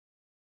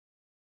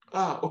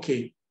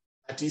 Okay.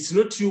 But it's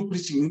not you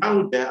preaching.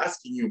 Now they're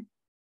asking you.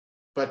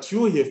 But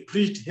you have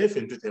preached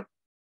heaven to them.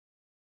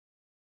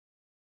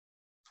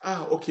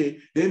 Okay.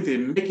 Then they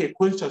make a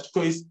conscious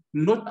choice,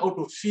 not out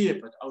of fear,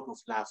 but out of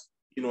love,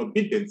 in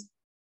obedience.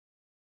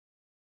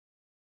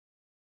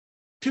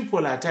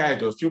 People are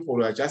tired of people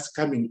who are just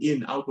coming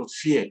in out of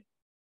fear.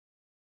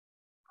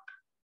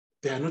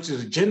 They are not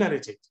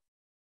regenerated.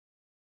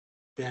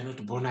 They are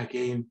not born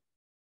again.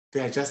 They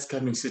are just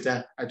coming,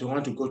 say, I don't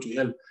want to go to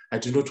hell. I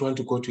do not want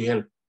to go to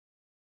hell.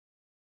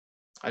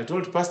 I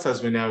told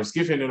pastors when I was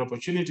given an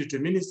opportunity to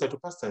minister to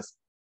pastors,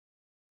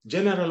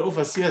 general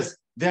overseers,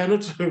 they are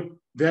not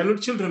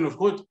children of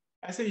God.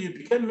 I say, you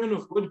became men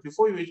of God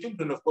before you were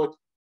children of God.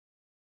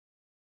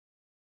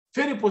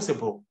 Very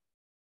possible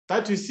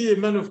that you see a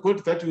man of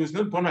God that was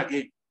not born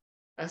again.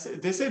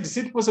 They said, is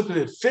it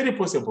possible? Very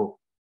possible.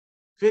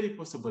 Very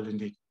possible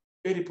indeed.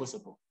 Very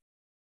possible.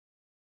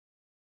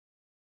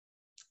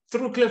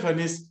 Through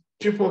cleverness,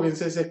 people can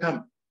say,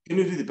 come, can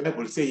you read the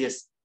Bible? Say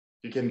yes.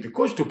 You can be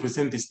coached to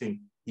present this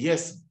thing.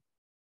 Yes.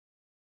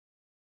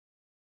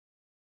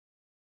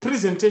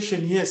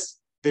 Presentation, yes.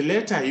 The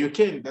letter, you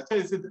can. That's why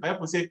I said the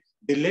Bible says,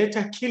 the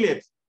letter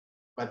killeth,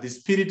 but the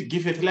spirit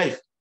giveth life.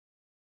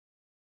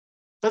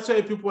 That's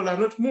why people are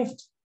not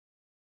moved.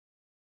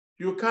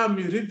 You come,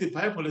 you read the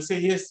Bible and say,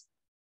 yes,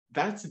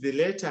 that's the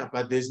letter,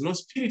 but there's no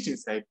spirit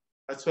inside.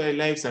 That's why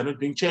lives are not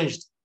being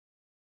changed.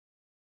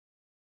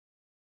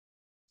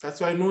 That's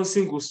why no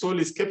single soul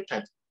is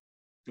captured.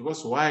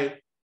 Because why?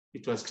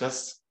 It was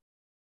just,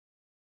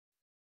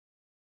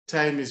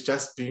 time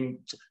just being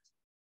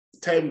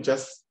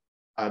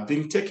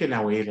taken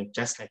away,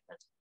 just like that.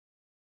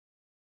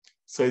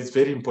 So it's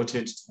very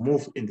important to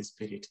move in the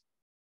spirit.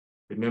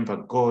 Remember,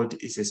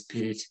 God is a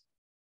spirit.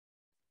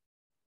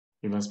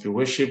 He must be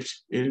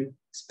worshipped in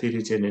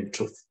spirit and in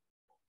truth.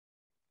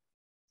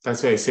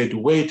 That's why I said,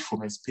 wait for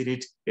my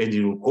spirit, and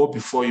it will go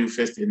before you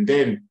first, and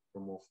then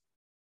you move.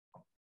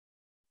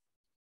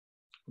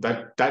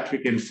 That we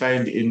can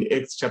find in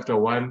Acts chapter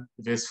 1,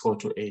 verse 4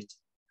 to 8.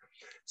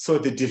 So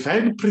the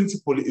divine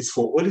principle is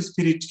for Holy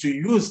Spirit to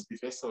use the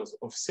vessels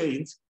of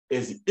saints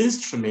as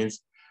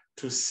instruments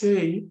to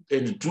say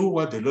and do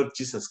what the Lord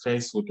Jesus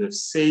Christ would have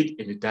said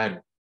and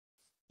done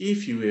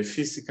if you were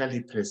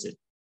physically present.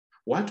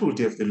 What would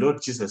have the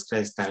Lord Jesus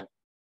Christ done?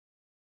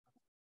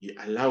 He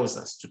allows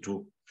us to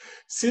do.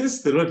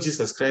 Since the Lord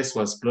Jesus Christ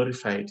was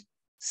glorified,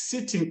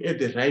 sitting at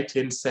the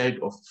right-hand side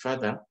of the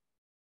Father,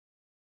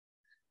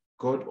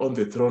 God on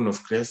the throne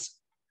of grace,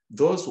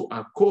 those who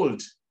are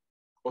called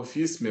of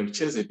his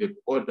Melchizedek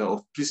order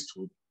of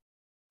priesthood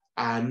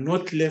are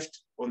not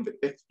left on the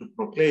earth to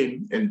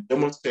proclaim and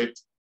demonstrate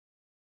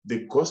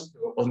the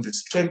gospel on the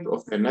strength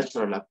of their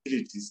natural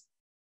abilities.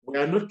 We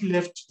are not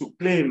left to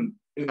claim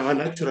in our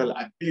natural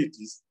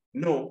abilities.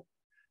 No,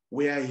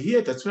 we are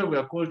here. That's why we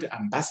are called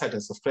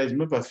ambassadors of Christ.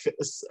 Remember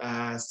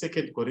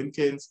 2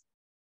 Corinthians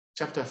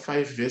chapter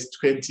 5, verse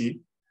 20,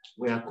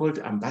 we are called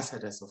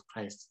ambassadors of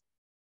Christ,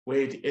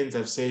 where it ends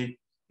up saying,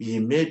 he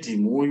made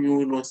him who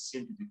knew no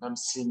sin to become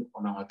sin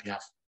on our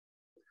behalf.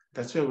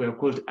 That's why we are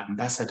called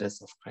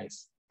ambassadors of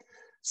Christ.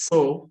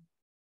 So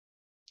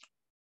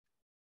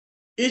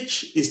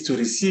each is to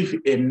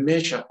receive a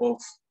measure of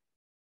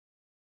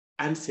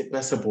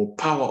unsurpassable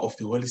power of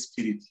the Holy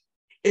Spirit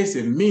as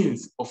a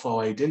means of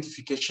our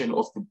identification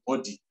of the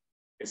body,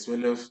 as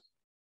well as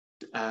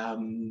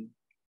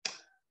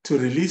to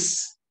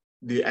release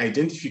the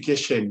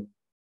identification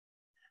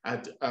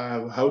at,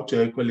 how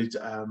do I call it?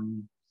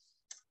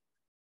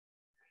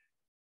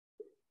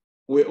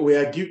 We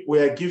are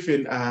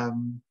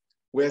given,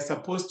 we are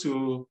supposed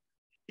to,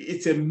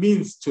 it's a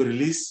means to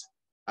release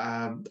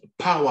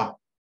power.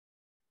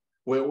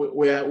 We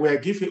are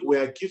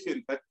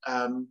given that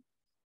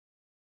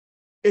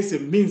as a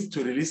means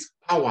to release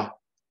power,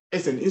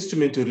 as an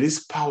instrument to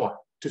release power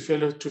to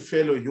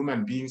fellow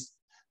human beings,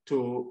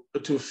 to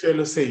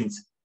fellow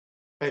saints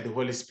by the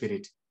Holy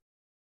Spirit.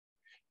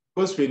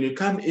 Because when you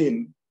come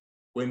in,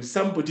 When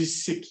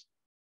somebody's sick,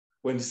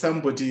 when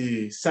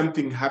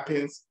something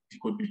happens, it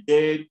could be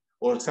dead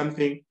or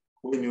something,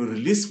 when you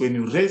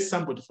raise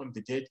somebody from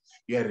the dead,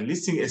 you are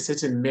releasing a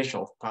certain measure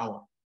of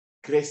power.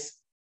 Grace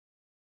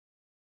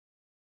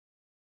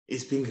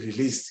is being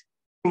released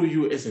through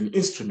you as an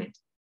instrument.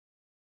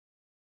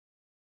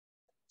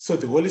 So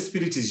the Holy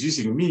Spirit is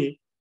using me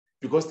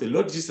because the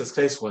Lord Jesus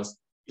Christ was,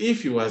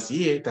 if he was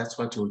here, that's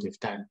what he would have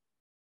done.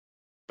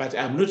 But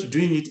I'm not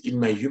doing it in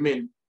my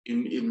human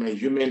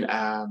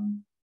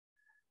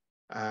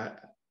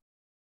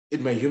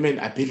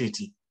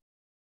ability.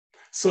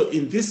 So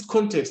in this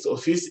context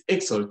of his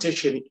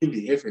exaltation in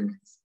the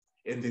heavens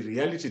and the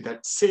reality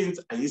that saints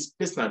are his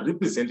personal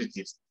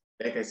representatives,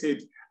 like I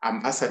said,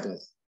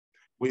 ambassadors,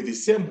 with the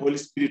same Holy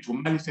Spirit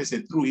who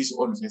manifested through his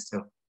own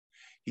vessel,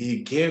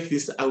 he gave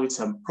this out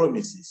some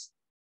promises.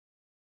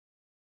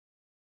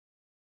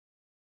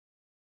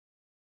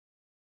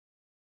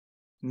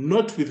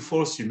 Not with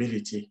false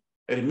humility.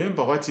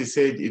 Remember what he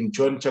said in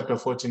John chapter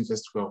 14,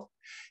 verse 12.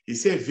 He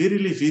said,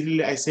 verily,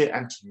 verily, I say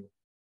unto you,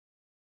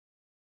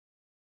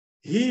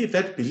 he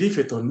that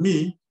believeth on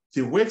me,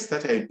 the works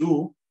that I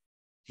do,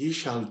 he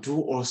shall do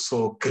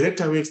also.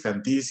 Greater works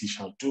than these he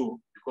shall do,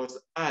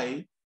 because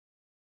I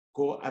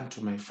go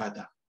unto my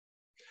Father.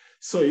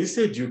 So he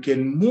said, you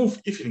can move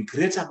even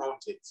greater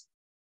mountains.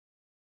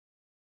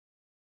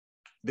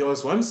 There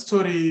was one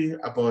story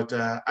about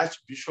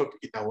Archbishop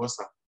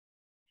Itawasa.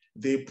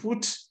 They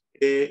put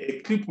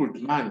a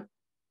crippled man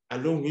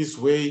along his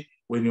way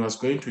when he was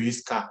going to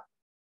his car.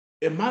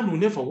 A man who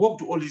never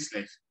walked all his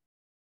life.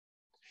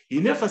 He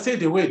never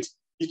said a word.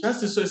 He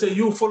just said,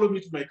 you follow me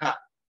to my car.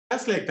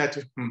 Just like that.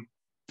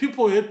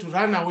 People had to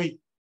run away.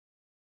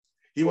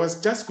 He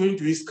was just going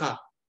to his car.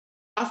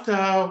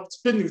 After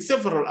spending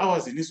several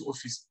hours in his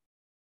office,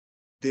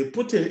 they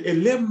put a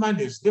lame man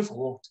who's never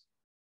walked.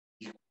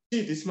 You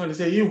see this man,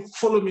 say, you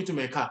follow me to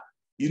my car.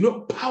 You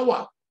know,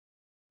 power.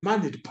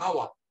 Man had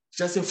power.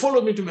 Just say,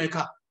 follow me to my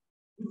car.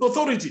 With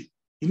authority.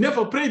 He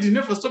never prayed. He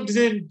never stopped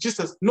saying,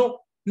 Jesus, no,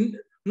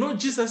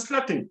 Jesus,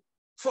 nothing.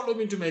 Follow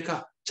me to my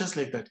car. Just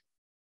like that.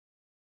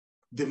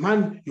 The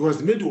man, he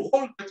was made to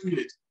hold that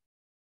minute.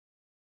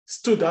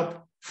 Stood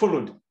up,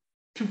 followed.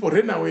 People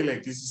ran away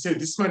like this. He said,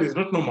 this man is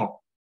not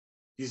normal.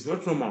 He's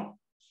not normal.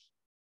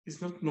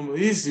 He's not normal.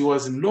 He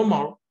was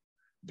normal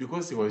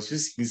because he was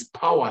using his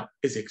power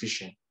as a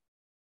Christian.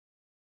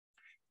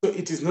 So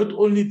it is not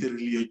only the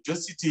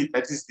religiosity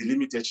that is the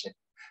limitation.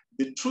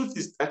 The truth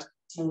is that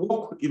to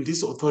walk in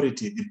this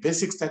authority, the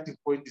basic starting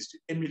point is to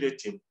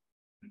emulate him,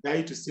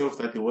 die to self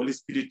that the Holy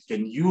Spirit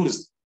can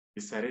use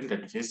the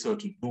surrendered vessel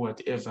to do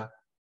whatever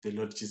the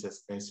Lord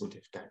Jesus Christ would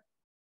have done.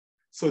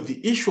 So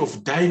the issue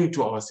of dying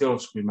to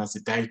ourselves, we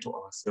must die to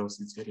ourselves.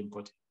 It's very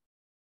important.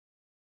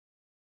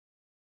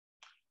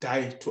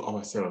 Die to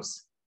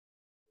ourselves.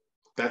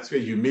 That's where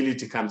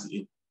humility comes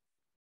in.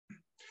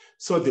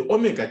 So the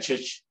Omega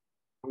Church,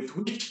 with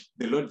which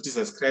the Lord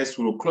Jesus Christ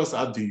will close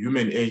out the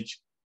human age,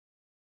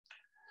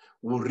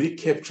 will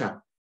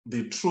recapture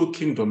the true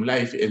kingdom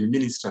life and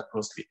minister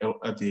across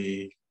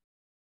the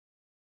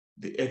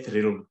earth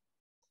realm.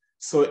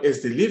 So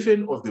as the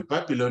leaven of the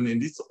Babylon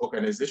and its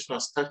organizational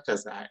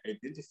structures are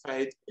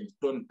identified and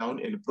torn down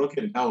and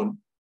broken down,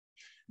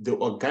 the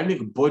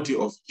organic body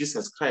of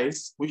Jesus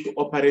Christ, which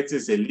operates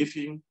as a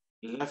living,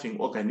 loving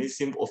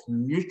organism of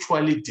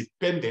mutually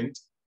dependent,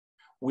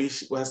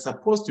 which was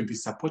supposed to be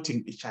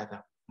supporting each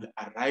other, will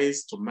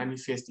arise to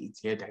manifest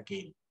its head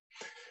again.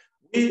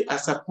 We are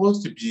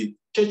supposed to be,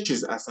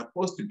 churches are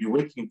supposed to be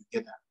working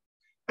together.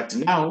 But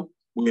now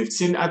we have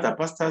seen other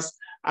pastors,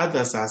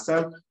 others are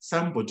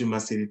somebody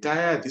must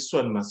retire, this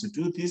one must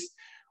do this.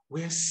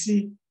 We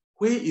see,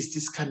 where is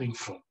this coming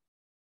from?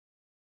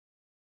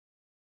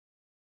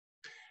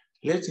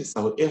 Let us,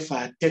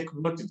 however, take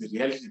note of the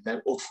reality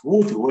that of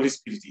who the Holy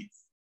Spirit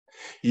is.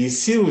 He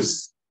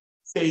seals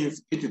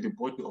saints into the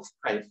body of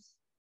Christ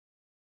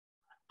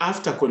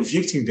after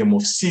convicting them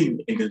of sin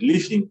and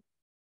relieving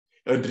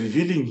and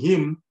revealing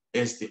him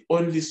as the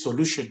only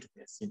solution to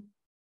their sin.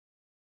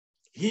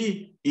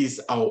 He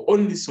is our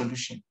only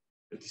solution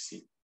to the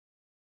sin.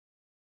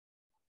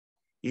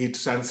 He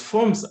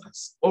transforms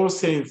us, all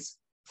saints,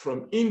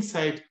 from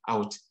inside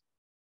out,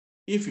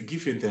 if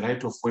given the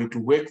right of way to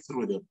work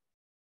through them,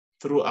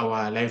 through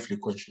our lively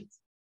conscience.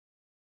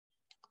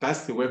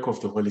 That's the work of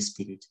the Holy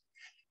Spirit.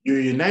 You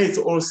unite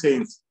all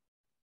saints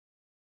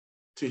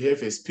to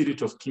have a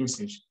spirit of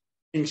kingship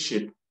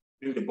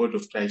in the body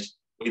of Christ.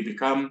 We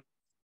become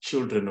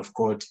children of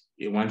God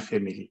in one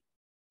family.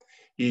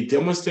 He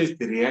demonstrates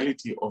the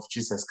reality of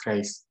Jesus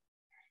Christ.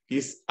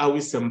 His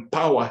awesome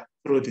power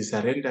through the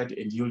surrendered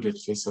and yielded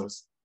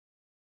vessels.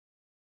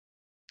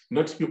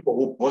 Not people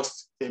who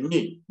boast, say,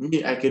 me,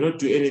 I cannot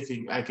do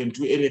anything, I can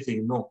do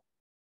anything. No.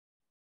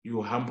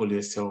 You humble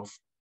yourself.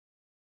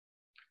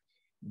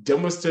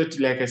 Demonstrate,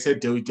 like I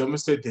said, they will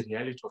demonstrate the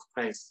reality of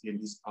Christ in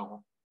his power.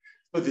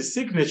 So the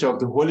signature of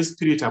the Holy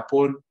Spirit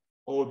upon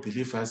all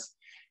believers,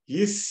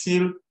 his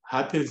seal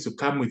happens to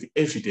come with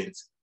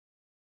evidence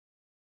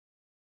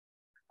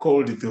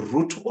called the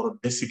root or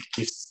basic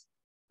gifts.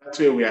 That's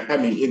where we are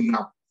coming in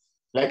now.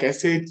 Like I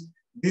said,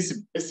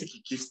 these basic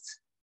gifts,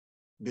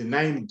 the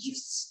 9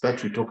 gifts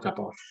that we talked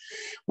about.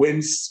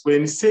 When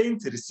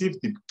saints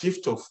receive the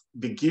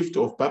gift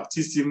of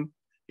baptism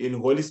in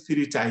Holy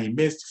Spirit, are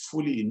immersed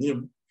fully in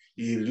Him,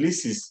 He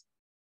releases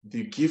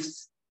the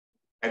gifts,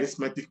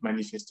 charismatic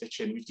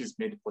manifestation, which is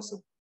made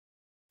possible.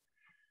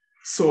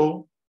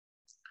 So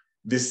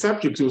the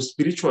subject of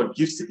spiritual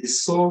gifts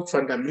is so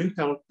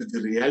fundamental to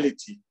the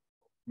reality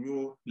of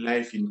new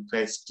life in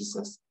Christ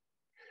Jesus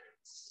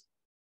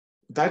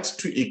that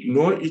to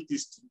ignore it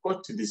is to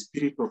go to the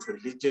spirit of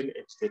religion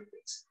and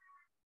statements.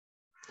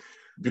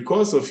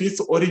 Because of its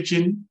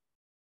origin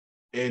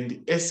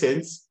and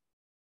essence,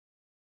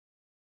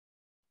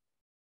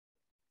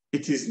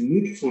 it is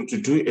needful to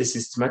do a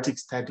systematic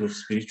study of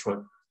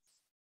spiritual,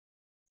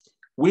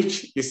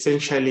 which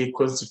essentially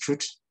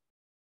constitute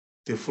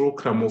the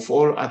fulcrum of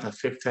all other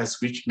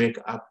factors which make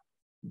up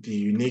the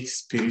unique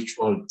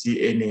spiritual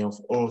DNA of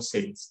all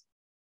saints.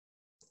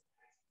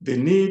 The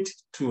need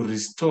to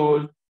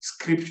restore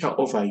scripture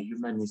over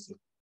humanism.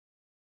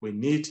 We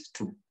need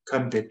to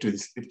come back to the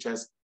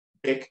scriptures,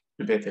 back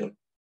to Bethel.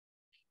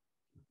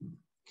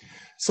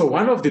 So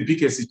one of the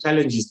biggest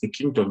challenges the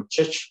Kingdom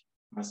Church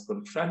must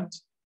confront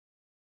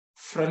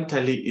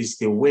frontally is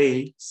the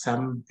way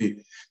some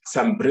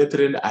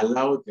brethren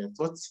allow their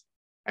thoughts,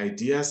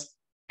 ideas,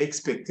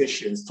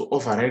 expectations to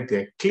override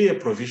their clear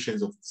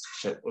provisions of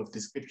the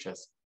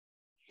scriptures.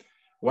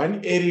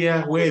 One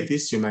area where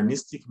this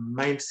humanistic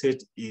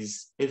mindset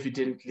is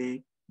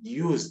evidently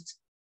used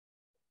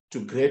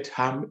to great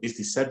harm is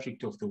the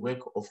subject of the work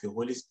of the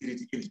Holy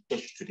Spirit in the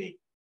church today.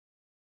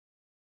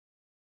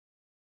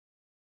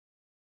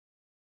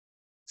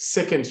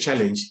 Second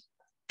challenge,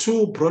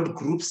 2 broad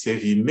groups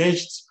have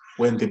emerged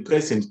when the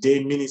present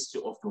day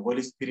ministry of the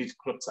Holy Spirit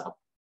crops up.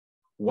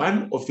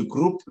 One of the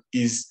group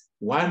is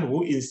one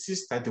who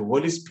insists that the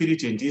Holy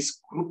Spirit and this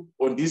group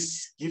on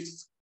these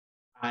gifts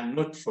are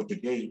not for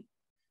today,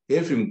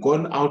 having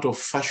gone out of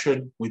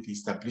fashion with the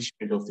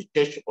establishment of the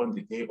church on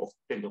the day of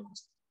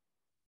Pentecost.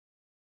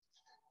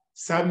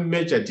 Some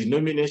major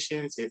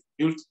denominations have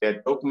built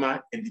their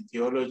dogma and the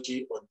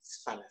theology on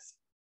this fallacy.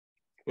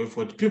 We've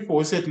got people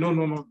who said, no,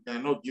 there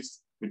are no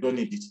gifts, we don't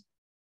need it.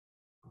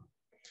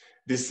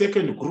 The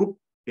second group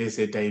is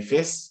a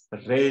diverse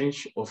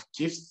range of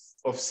gifts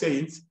of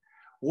saints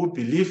who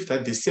believe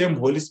that the same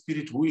Holy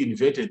Spirit who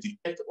invaded the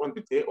earth on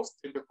the day of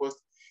Pentecost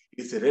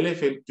is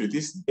relevant to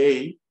this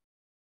day,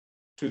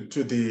 to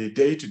the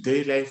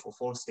day-to-day life of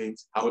all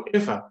saints.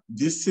 However,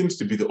 this seems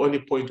to be the only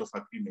point of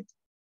agreement.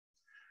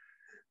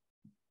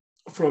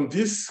 From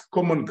this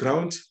common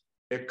ground,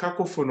 a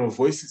cacophony of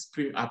voices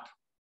spring up.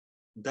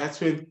 That's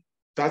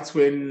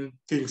when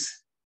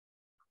things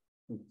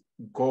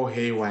go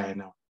haywire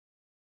now.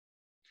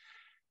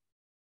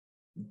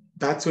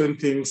 That's when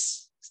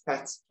things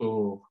start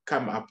to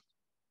come up.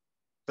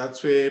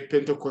 That's where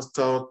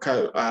Pentecostal,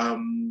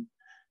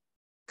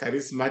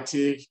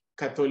 charismatic,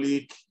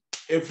 Catholic,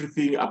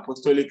 everything,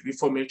 apostolic,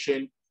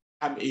 reformation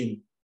come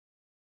in.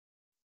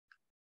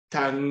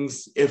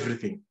 Tongues,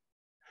 everything.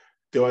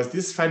 There was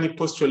this funny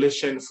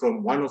postulation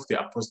from one of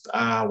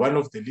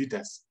the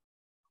leaders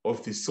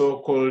of the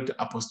so-called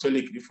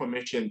apostolic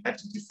reformation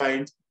that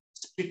defined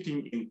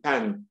speaking in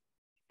tongue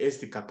as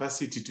the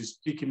capacity to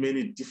speak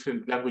many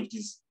different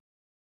languages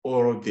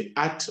or the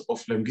art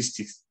of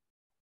linguistics.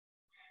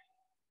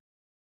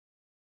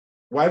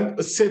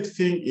 One sad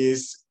thing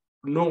is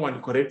no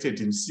one corrected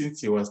him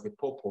since he was the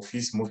pope of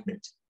his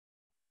movement.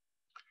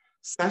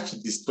 Such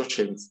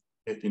distortions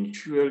have been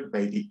fueled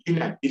by the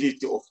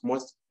inability of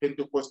most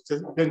Pentecost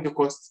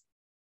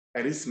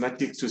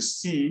charismatics to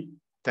see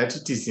that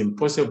it is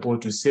impossible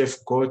to serve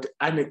God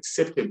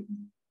unacceptably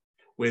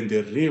when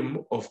the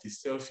realm of the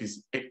self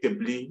is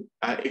actively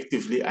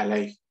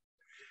alive.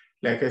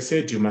 Like I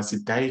said, you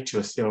must die to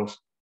yourself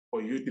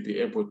for you to be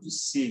able to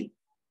see,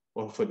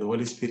 or for the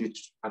Holy Spirit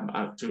to come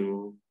out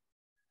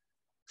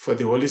for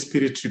the Holy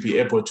Spirit to be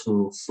able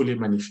to fully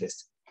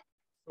manifest.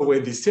 So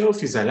when the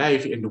self is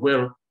alive and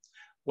well,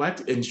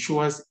 what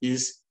ensues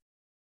is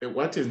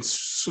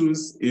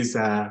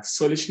a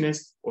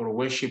soulishness or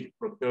worship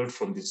propelled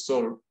from the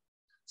soul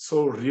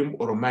realm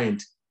or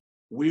mind,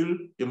 will,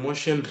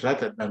 emotion,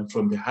 rather than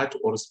from the heart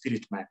or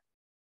spirit man.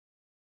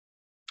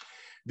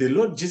 The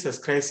Lord Jesus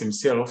Christ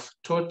himself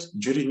taught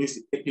during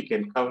his epic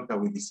encounter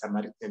with the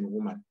Samaritan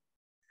woman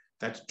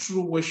that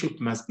true worship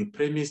must be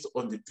premised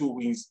on the 2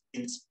 wings,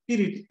 in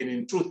spirit and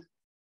in truth.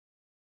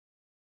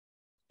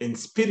 In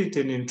spirit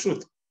and in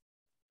truth.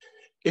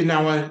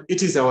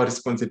 It is our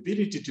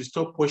responsibility to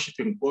stop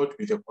worshiping God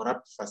with the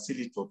corrupt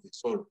facility of the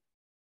soul.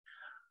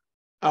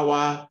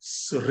 Our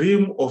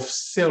realm of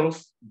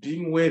self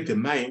being where the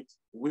mind,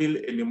 will,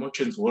 and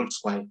emotions world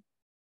wide.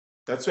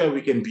 That's why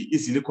we can be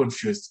easily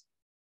confused.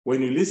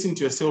 When you listen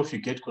to yourself, you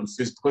get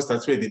confused because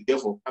that's where the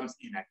devil comes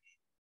in again.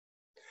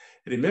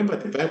 Remember,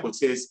 the Bible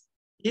says,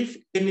 if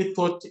any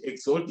thought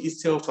exalts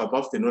itself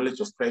above the knowledge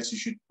of Christ, you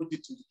should put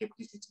it into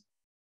captivity.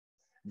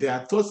 There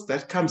are thoughts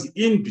that comes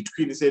in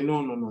between. You say,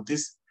 no,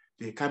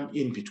 they come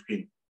in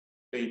between.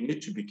 They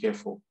need to be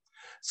careful.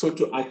 So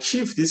to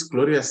achieve this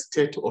glorious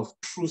state of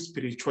true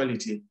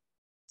spirituality,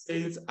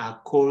 saints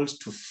are called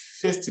to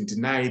first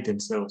deny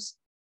themselves,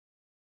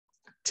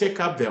 take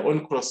up their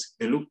own cross,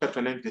 Luke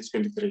chapter 9, verse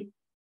 23,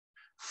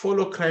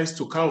 follow Christ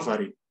to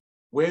Calvary,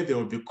 where they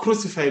will be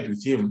crucified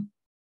with him,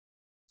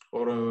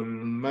 or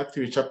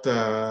Matthew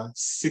chapter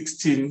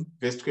 16,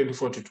 verse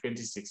 24 to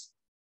 26,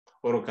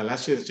 or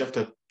Galatians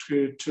chapter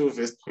 2,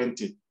 verse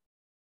 20,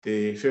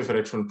 the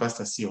favorite from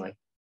Pastor CY.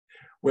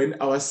 When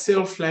our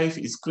self-life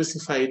is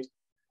crucified,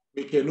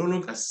 we can no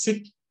longer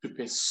seek to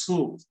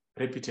pursue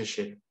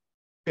reputation,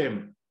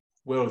 fame,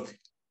 wealth.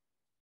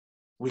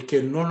 We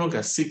can no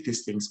longer seek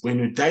these things. When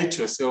you die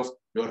to yourself,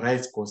 your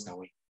right goes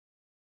away.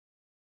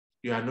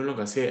 You are no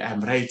longer saying,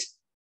 I'm right,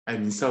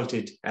 I'm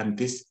insulted, I'm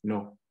this.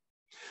 No.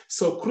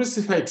 So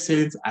crucified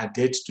saints are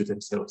dead to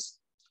themselves,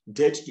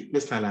 dead to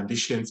personal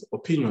ambitions,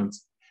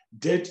 opinions,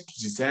 dead to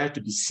desire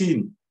to be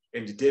seen,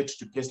 and dead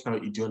to personal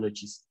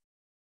ideologies.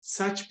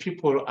 Such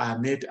people are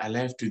made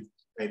alive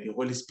by the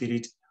Holy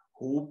Spirit,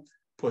 who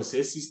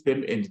possesses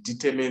them and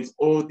determines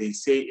all they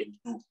say and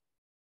do.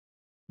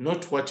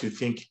 Not what you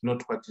think,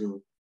 not what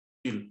you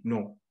feel,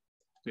 no.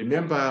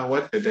 Remember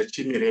what the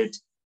CHMI read,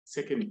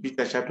 2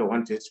 Peter chapter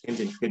 1, verse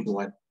 20 and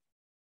 21.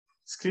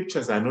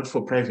 Scriptures are not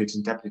for private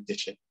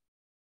interpretation.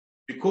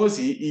 Because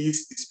he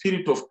is the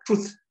Spirit of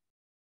truth,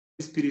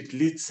 the Spirit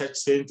leads such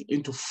saints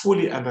into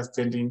fully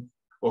understanding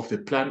of the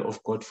plan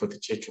of God for the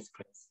Church of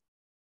Christ.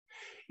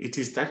 It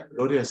is that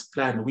glorious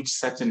plan which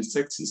Satan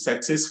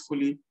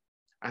successfully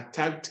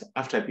attacked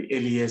after the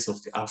early years of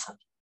the Alpha.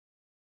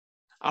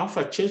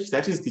 Alpha Church,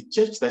 that is the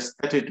church that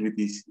started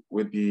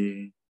with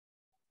the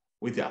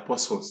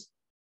apostles,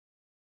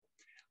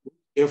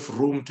 gave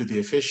room to the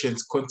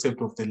Ephesians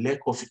concept of the lack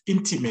of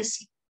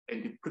intimacy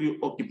and the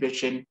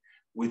preoccupation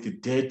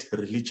with dead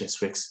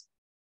religious works.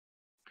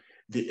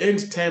 The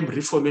end-time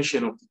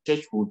reformation of the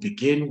church will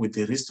begin with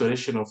the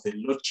restoration of the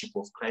Lordship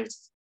of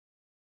Christ.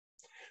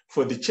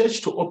 For the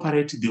church to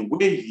operate the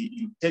way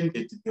he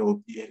intended, there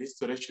will be a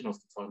restoration of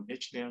the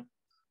foundational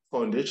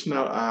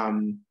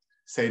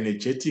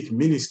synergetic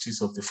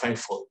ministries of the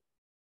fivefold: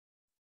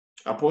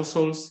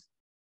 apostles,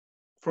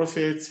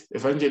 prophets,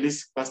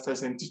 evangelists,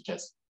 pastors, and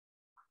teachers.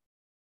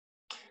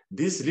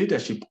 These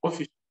leadership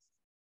offices,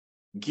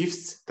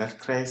 gifts that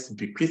Christ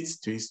bequeaths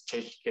to his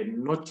church,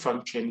 cannot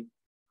function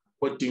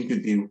according to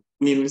the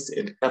whims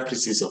and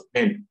caprices of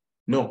men.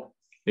 No.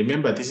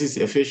 Remember, this is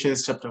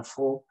Ephesians chapter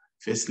 4,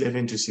 verse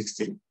 11 to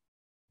 16.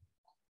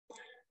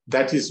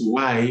 That is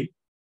why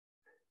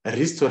a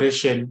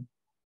restoration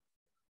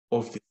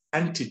of the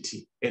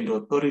sanctity and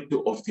authority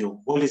of the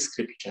Holy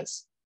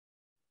Scriptures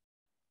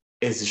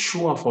as a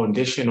sure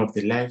foundation of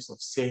the lives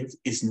of saints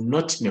is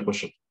not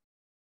negotiable.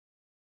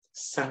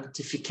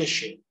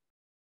 Sanctification,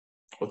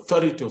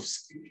 authority of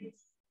Scripture,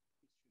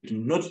 do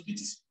not be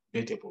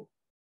debatable.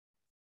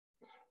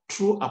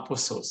 True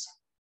apostles,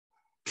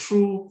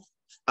 true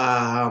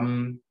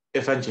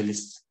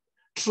evangelists,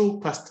 true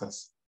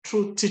pastors,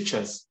 true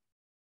teachers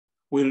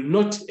will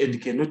not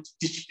and cannot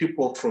teach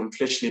people from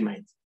fleshly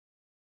minds.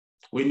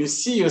 When you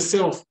see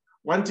yourself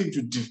wanting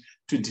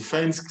to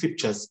define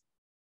scriptures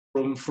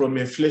from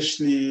a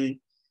fleshly,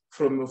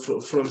 from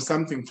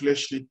something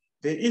fleshly,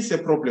 there is a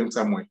problem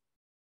somewhere.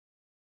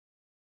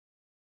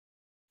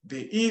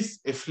 There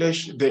is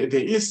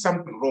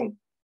something wrong.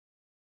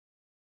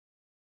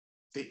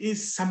 There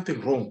is something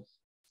wrong.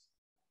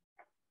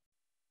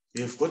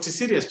 You've got a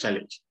serious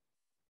challenge.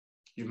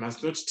 You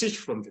must not teach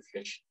from the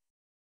flesh,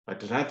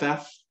 but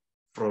rather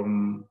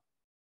from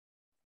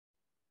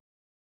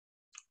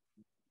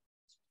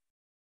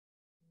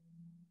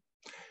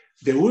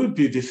they will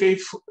be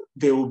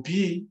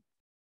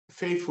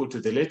faithful to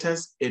the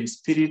letters and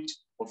spirit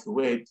of the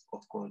word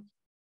of God,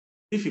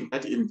 believing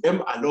that in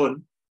them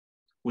alone,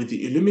 with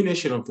the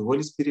illumination of the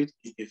Holy Spirit,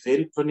 is the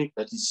very tonic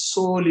that is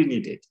sorely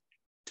needed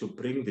to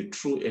bring the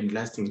true and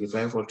lasting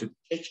revival to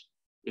the church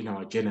in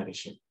our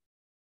generation.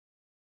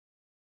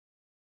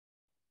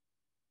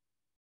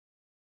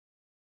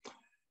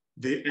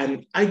 The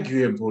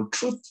unarguable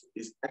truth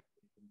is that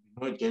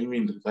there is no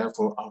genuine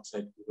revival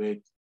outside the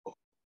word of God.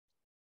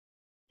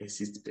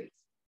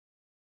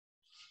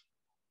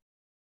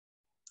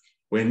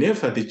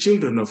 Whenever the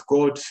children of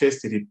God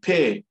first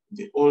repair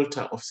the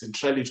altar of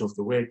centrality of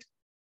the word,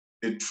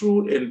 the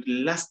true and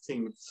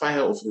lasting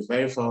fire of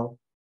revival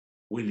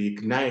will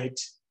ignite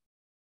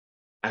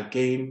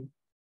again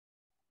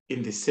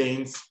in the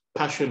saints'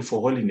 passion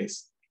for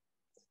holiness,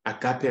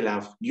 agape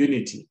love,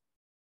 unity,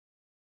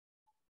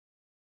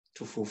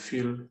 to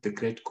fulfill the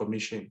Great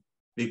Commission.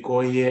 We go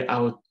here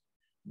out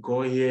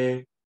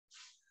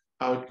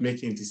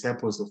making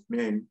disciples of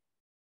men.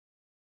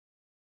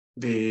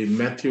 The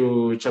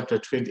Matthew chapter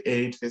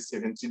 28, verse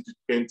 17 to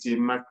 20,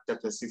 Mark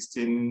chapter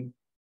 16,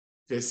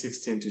 verse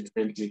 16 to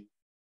 20.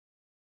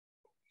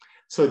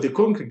 So the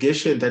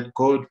congregation that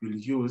God will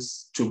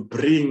use to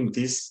bring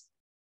this,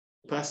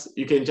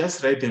 you can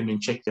just write them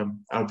and check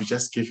them. I'll be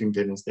just giving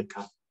them as they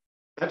come.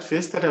 That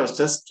verse that I was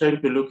just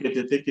trying to look at,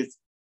 I think it's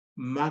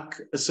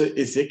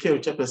Ezekiel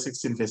chapter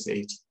 16, verse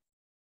 8.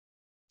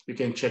 You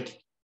can check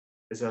it,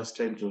 as I was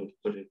trying to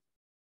put it.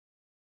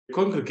 The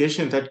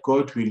congregation that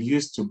God will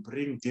use to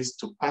bring this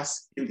to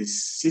pass in the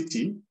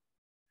city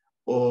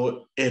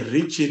or a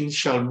region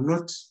shall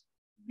not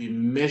be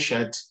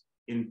measured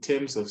in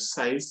terms of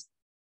size,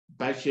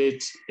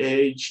 budget,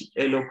 age,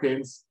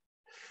 eloquence.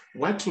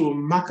 What will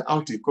mark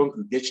out a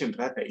congregation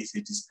rather is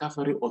a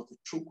discovery of the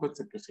true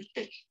concept of a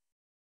church.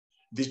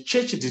 The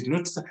church did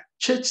not start,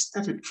 church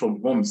started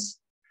from homes.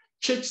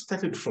 Church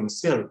started from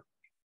cell.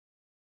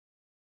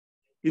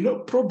 You know,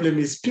 problem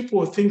is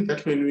people think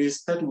that when we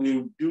start,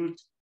 we build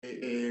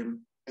a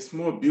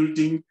small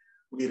building,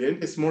 we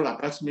rent a small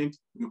apartment,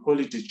 we call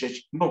it a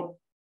church. No.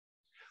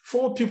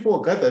 4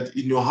 people gathered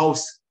in your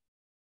house.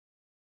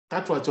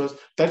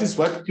 That is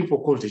what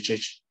people call the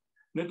church.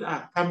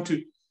 Not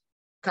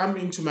come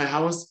into my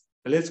house,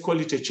 let's call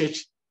it a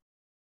church.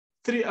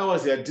 3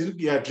 hours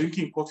you are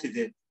drinking coffee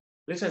there.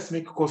 Let us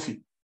make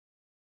coffee.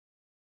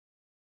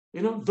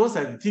 You know, those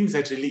are the things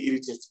that really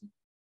irritate me.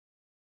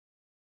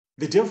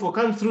 The devil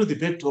came through the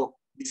back door.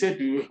 He said,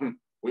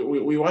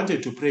 we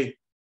wanted to pray.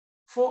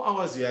 4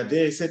 hours you are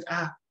there. He said,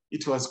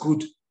 it was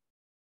good.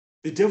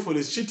 The devil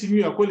is cheating you.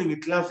 You are calling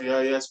it love. You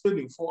are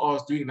spending 4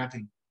 hours doing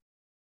nothing.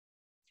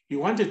 You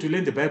wanted to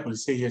learn the Bible.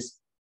 Say yes.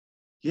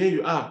 Here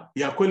you are.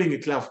 You are calling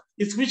it love.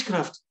 It's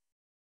witchcraft.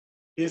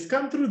 He has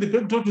come through the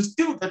back door to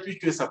steal that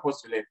which you are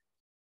supposed to learn.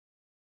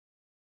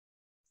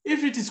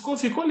 If it is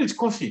coffee, call it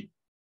coffee.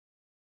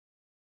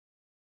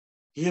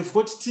 You have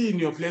got tea in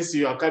your place.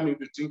 You are coming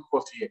to drink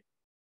coffee here.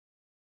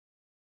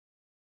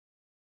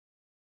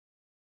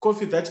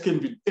 Coffee that can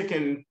be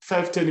taken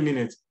 5-10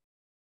 minutes.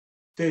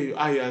 There you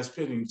are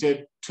spending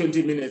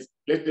 20 minutes.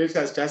 Let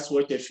us just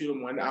watch a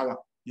film 1 hour.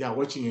 You are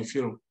watching a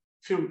film.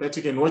 Film that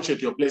you can watch at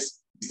your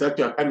place is that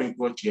you are coming to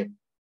watch here.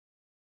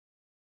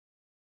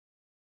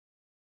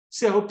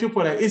 See how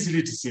people are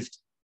easily deceived.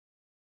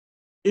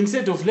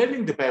 Instead of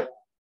learning the Bible,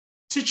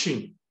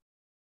 teaching,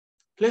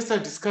 let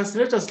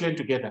us learn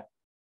together.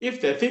 If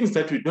there are things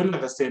that we don't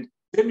understand,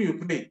 then you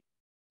pray.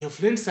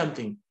 You've learned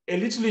something. A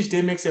little each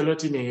day makes a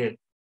lot in a year.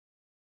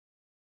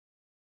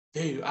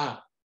 There you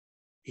are.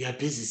 You are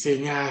busy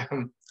saying,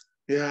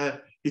 yeah,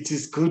 it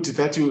is good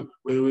that you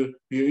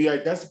are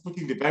just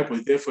putting the Bible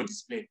there for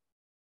display.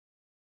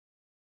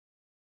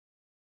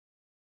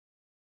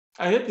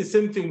 I had the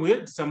same thing. We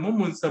had some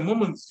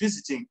moments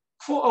visiting,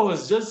 4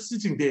 hours just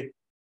sitting there.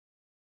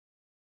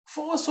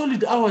 4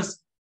 solid hours.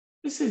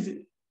 He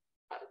said,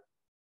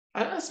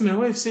 I asked my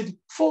wife, said,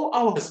 4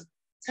 hours,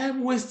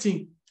 time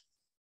wasting.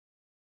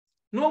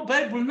 No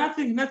Bible,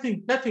 nothing.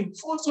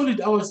 4 solid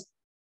hours.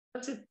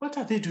 I said, what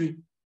are they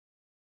doing?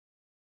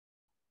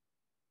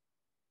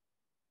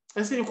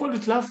 I said, you call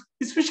it love?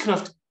 It's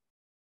witchcraft.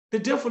 The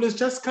devil is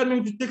just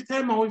coming to take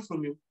time away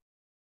from you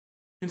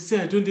and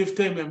say, I don't have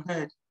time, I'm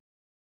tired.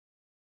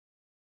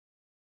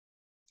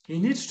 You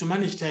need to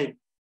manage time.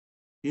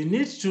 You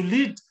need to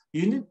lead.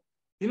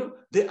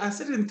 There are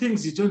certain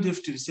things you don't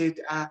have to say,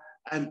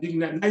 I'm being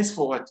nice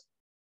for what?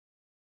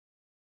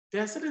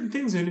 There are certain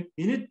things you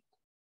need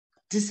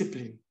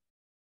discipline.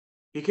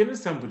 You cannot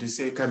somebody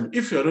say, come,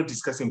 if you're not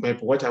discussing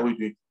Bible, what are we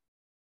doing?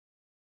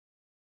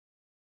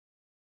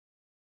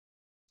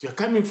 You're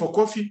coming for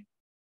coffee,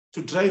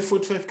 to drive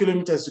 45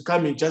 kilometers to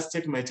come and just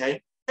take my time.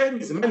 Time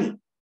is money.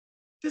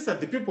 These are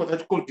the people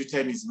that called you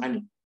time is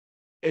money.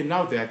 And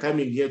now they are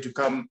coming here to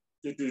come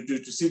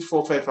to sit 4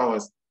 or 5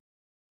 hours.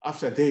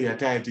 After they are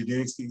tired, the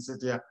next thing is that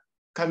they are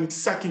coming,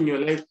 sucking your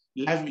life,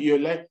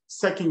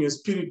 sucking your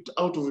spirit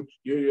out of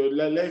your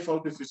life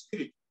out of your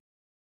spirit.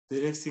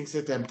 The next thing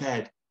said, I'm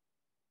tired.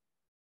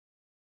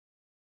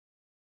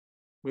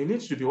 We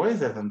need to be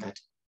wiser than that.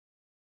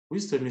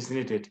 Wisdom is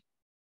needed.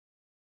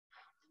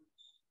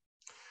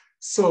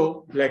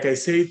 So, like I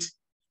said,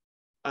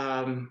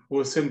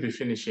 we'll soon be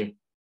finishing.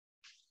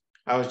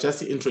 I was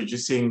just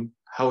introducing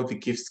how the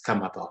gifts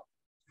come about.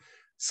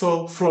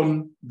 So for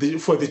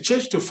the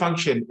church to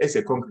function as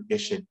a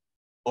congregation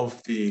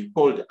of the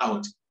called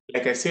out,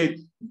 like I said,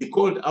 the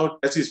called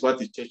out, that is what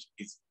the church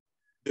is.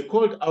 The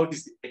called out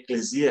is the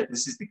ecclesia.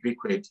 This is the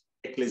Greek word.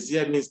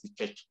 Ecclesia means the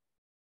church,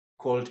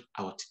 called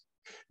out.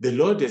 The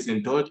Lord has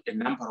endowed a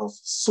number of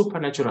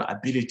supernatural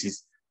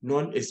abilities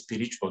known as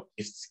spiritual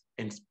gifts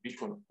and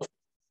spiritual offices.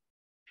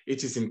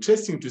 It is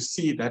interesting to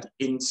see that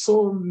in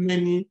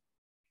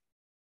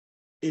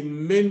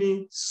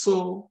many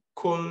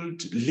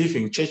so-called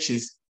living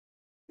churches,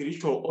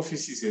 spiritual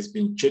offices has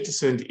been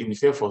jettisoned in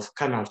favor of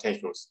carnal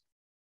titles.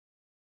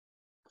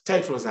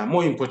 Titles are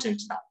more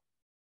important now.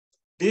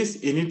 This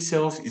in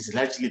itself is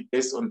largely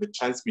based on the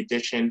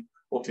transmutation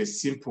of a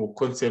simple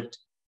concept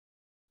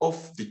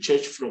of the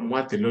church from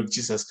what the Lord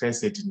Jesus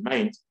Christ had in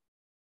mind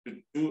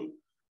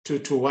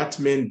to what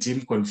men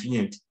deem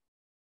convenient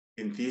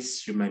in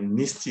these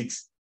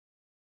humanistics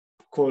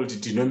called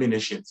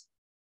denominations.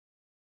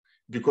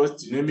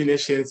 Because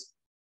denominations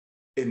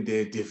and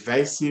their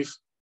divisive,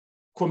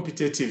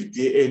 competitive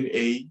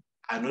DNA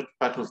are not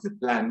part of the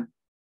plan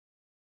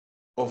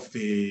of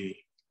the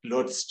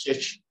Lord's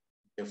church.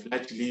 They've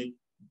largely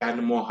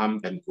done more harm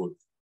than good.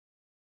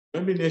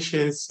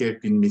 Denominations have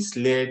been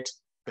misled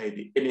by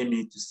the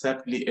enemy to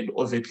subtly and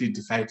overtly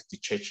divide the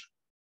church,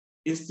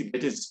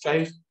 instigated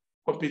strife,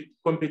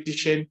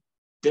 competition,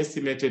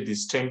 decimated the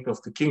strength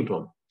of the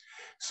kingdom.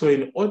 So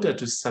in order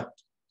to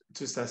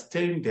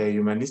sustain their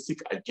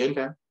humanistic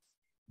agenda,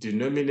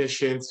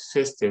 denominations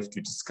first have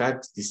to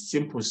discard the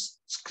simple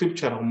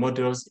scriptural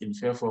models in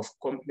favor of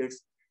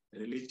complex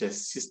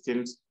religious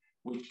systems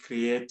which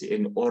create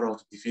an aura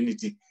of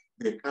divinity.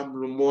 They come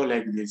more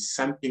like there's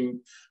something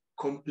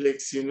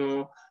complex, you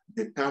know.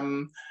 They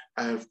come,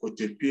 I've got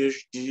a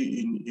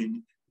PhD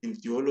in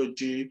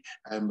theology,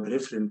 I'm a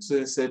reference,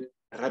 so I said,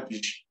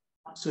 rubbish,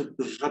 absolute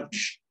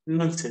rubbish,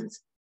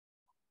 nonsense.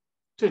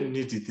 Don't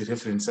need to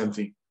reference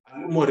something.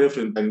 I'm more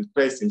referent than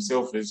Christ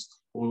himself is,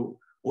 who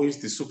is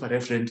the super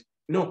referent.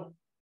 No.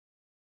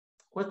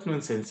 What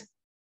nonsense?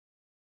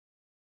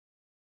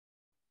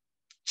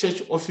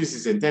 Church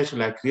offices and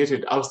titles are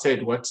created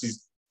outside what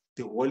is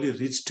the holy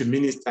writ to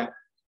minister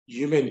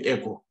human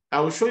ego. I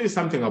will show you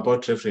something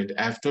about referent.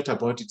 I've thought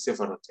about it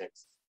several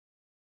times.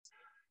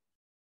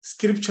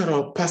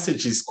 Scriptural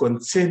passages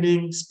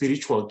concerning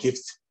spiritual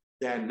gifts.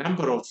 There are a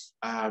number of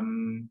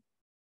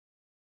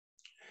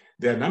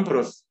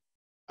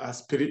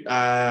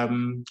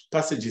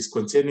passages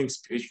concerning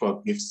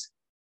spiritual gifts.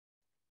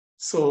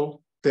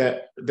 So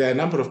there are a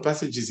number of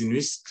passages in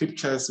which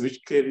scriptures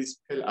which clearly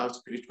spell out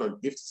spiritual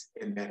gifts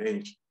and their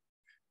range.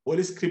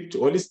 Holy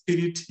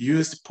Spirit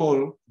used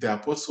Paul, the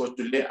apostle,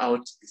 to lay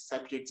out the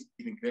subject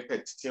in greater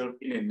detail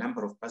in a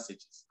number of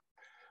passages.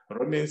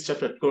 Romans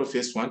chapter 12,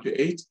 verse 1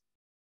 to 8,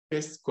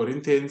 1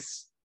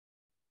 Corinthians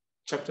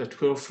chapter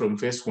 12 from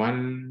verse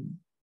 1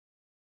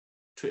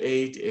 to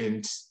 8,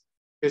 and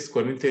 1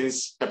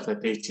 Corinthians chapter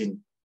 13.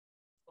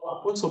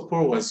 Apostle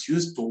Paul was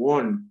used to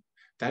warn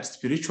that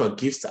spiritual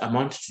gifts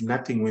amount to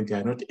nothing when they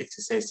are not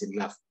exercised in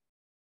love.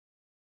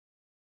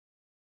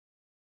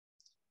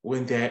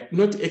 When they are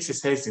not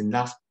exercised in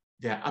love,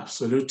 they are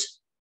absolute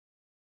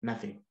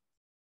nothing.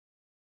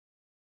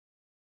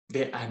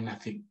 They are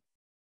nothing.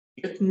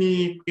 Let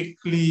me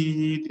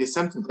quickly, there's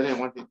something that I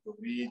wanted to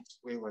read.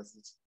 Where was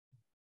it?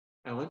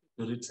 I wanted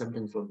to read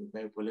something from the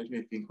Bible. Let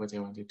me think what I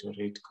wanted to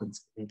read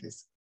concerning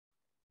this.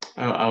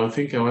 I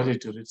think I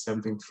wanted to read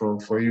something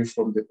for you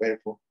from the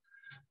Bible.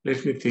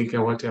 Let me think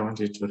what I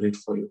wanted to read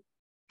for you.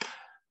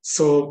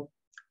 So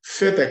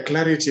further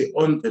clarity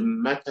on the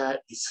matter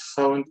is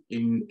found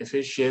in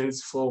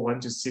Ephesians 4,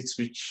 1 to 6,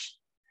 which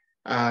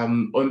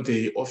on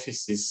the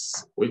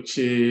offices, which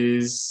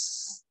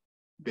is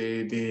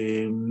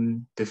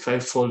the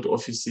fivefold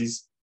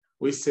offices,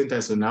 which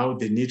centers on how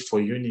the need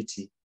for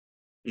unity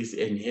is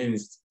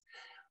enhanced.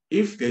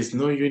 If there's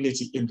no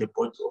unity in the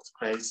body of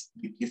Christ,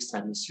 the gifts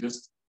are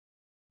misused,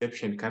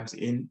 deception comes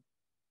in,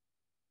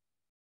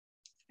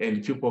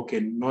 and people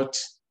cannot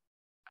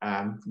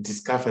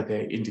discover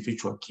their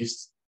individual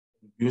gifts,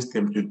 use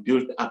them to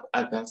build up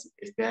others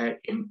as they are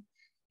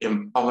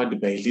empowered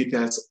by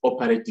leaders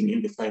operating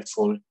in the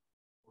fivefold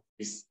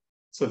office,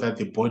 so that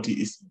the body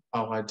is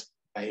empowered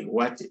by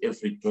what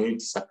every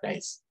joint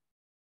supplies.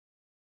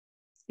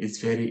 It's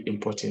very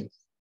important.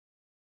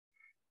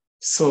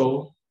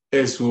 So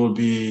as we'll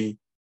be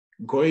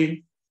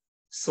going,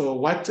 so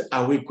what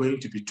are we going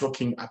to be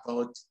talking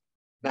about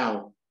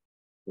now?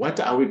 What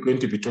are we going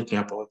to be talking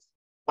about?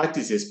 What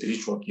is a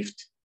spiritual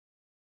gift?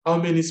 How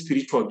many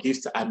spiritual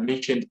gifts are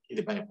mentioned in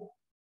the Bible?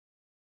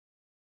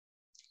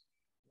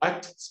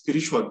 What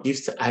spiritual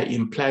gifts are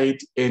implied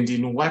and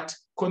in what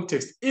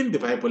context in the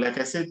Bible? Like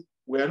I said,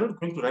 we are not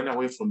going to run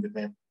away from the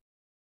Bible.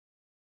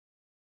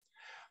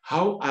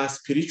 How are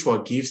spiritual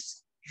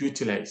gifts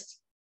utilized?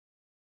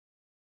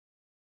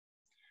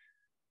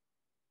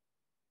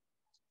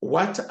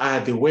 What are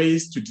the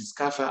ways to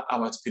discover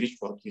our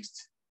spiritual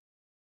gifts?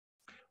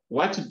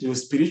 What do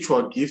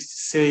spiritual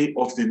gifts say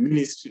of the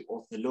ministry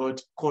of the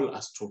Lord call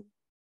us to?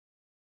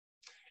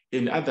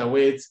 In other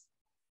words,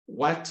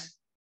 what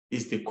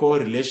is the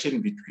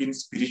correlation between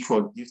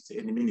spiritual gifts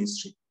and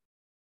ministry?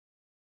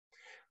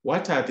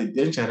 What are the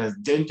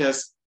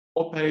dangers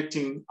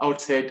operating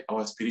outside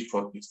our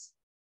spiritual gifts?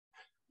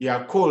 You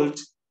are called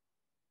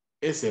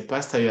as a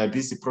pastor, you are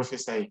busy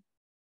prophesying.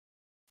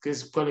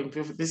 Because calling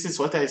people, this is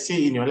what I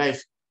see in your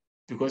life.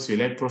 Because you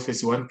like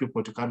prophecy, you want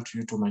people to come to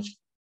you too much.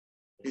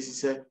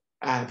 This is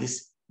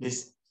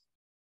this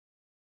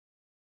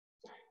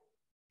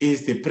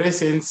is the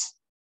presence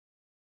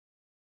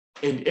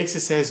and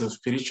exercise of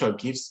spiritual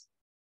gifts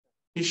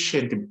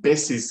sufficient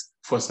basis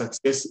for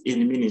success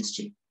in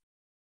ministry.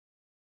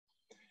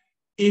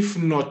 If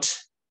not,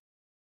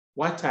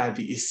 what are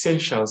the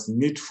essentials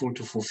needful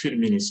to fulfill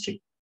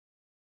ministry?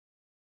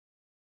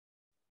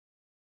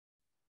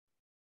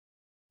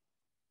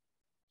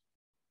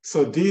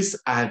 So these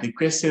are the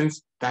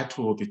questions that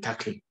we will be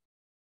tackling.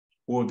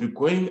 We will be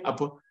going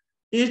about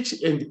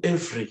each and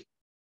every.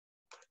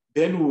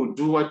 Then we will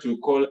do what we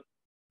call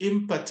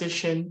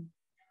impartation,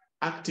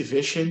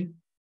 activation.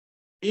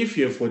 If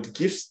you have got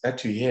gifts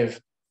that you have,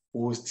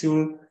 we will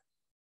still,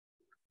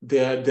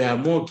 there are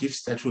more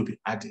gifts that will be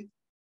added.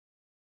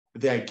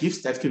 There are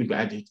gifts that can be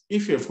added.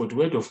 If you have got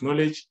word of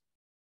knowledge,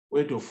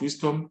 word of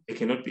wisdom, they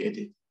cannot be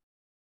added.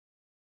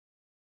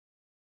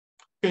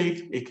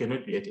 Faith, it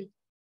cannot be added.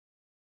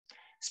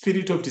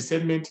 Spirit of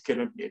discernment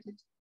cannot be added.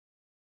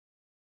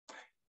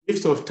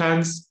 Gifts of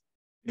tongues,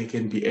 they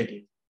can be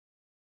added.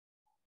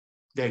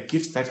 There are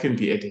gifts that can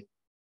be added.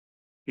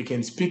 You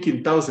can speak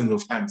in thousands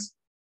of tongues.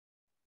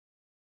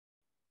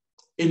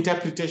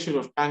 Interpretation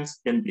of tongues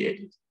can be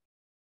added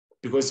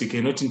because you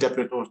cannot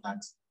interpret all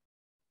tongues.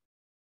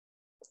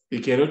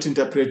 You cannot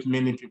interpret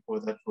many people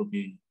that will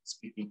be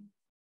speaking.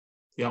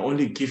 You are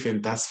only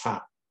given thus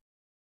far.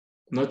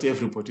 Not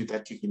everybody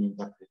that you can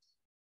interpret.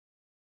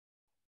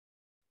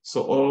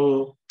 So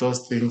all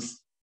those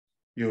things,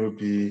 you will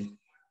be...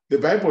 The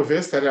Bible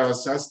verse that I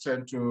was just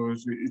trying to,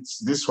 it's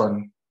this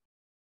one.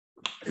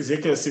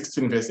 Ezekiel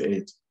 16 verse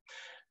 8.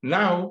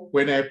 Now,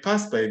 when I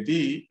passed by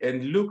thee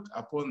and looked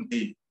upon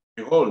thee,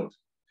 behold,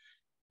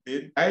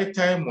 thy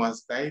time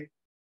was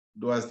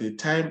the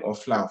time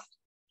of love,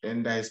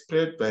 and I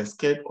spread my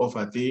skirt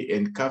over thee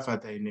and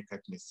covered thy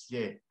nakedness.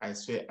 Yea, I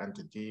swear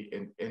unto thee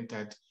and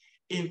entered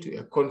into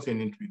a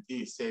covenant with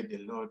thee, said the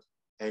Lord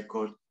thy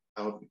God,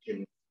 thou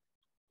became.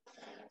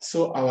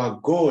 So our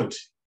God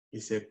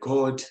is a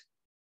God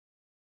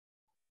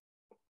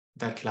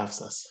that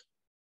loves us.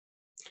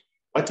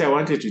 What I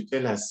wanted to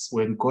tell us,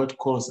 when God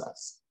calls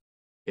us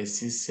as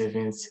his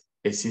servants,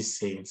 as his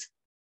saints,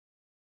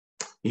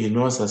 he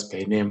knows us by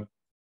name.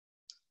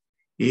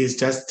 He is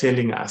just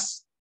telling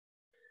us,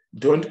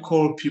 don't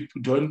call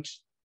people, don't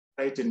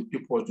frighten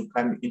people to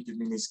come into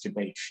ministry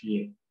by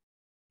fear.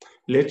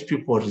 Let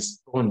people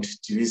respond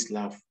to his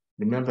love.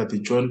 Remember the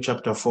John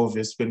chapter 4,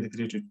 verse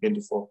 23 to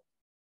 24.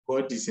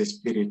 God is a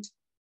spirit.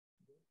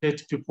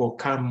 Let people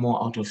come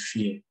more out of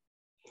fear.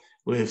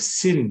 We have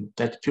seen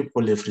that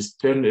people have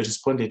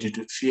responded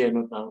to fear,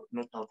 not out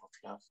of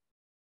love.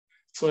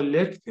 So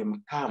let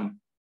them come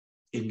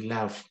in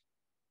love.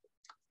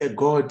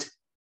 God,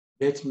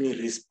 let me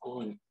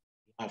respond in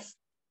love.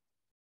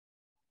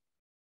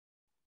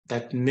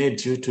 That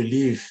made you to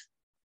leave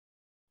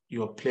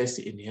your place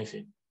in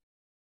heaven,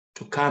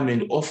 to come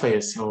and offer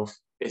yourself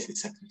as a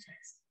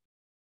sacrifice.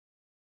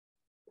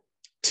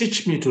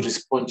 Teach me to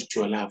respond to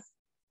your love,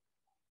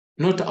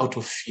 not out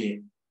of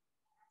fear.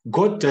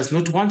 God does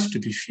not want to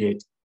be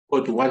feared.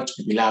 God wants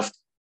to be loved.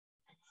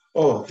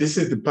 Oh, this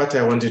is the part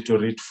I wanted to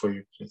read for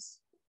you, please.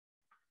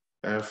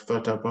 I've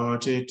thought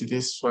about it,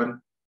 this one.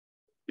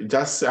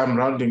 I'm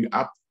rounding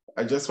up.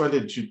 I just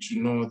wanted you to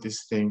know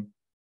this thing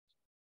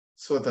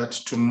so that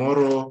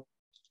tomorrow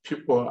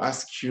people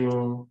ask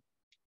you,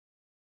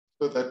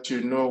 so that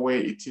you know where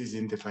it is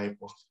in the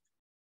Bible.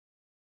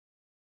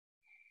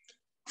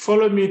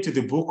 Follow me to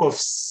the book of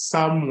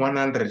Psalm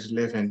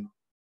 111.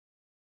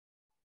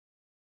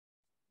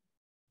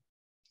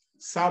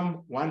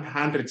 Psalm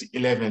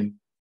 111.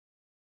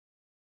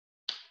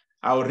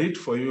 I'll read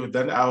for you,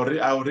 then I'll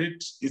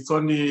read, it's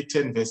only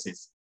 10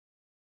 verses.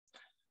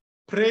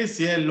 Praise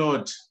ye,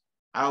 Lord.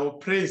 I'll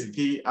praise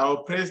thee,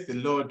 I'll praise the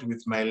Lord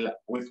with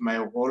my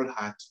whole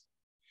heart,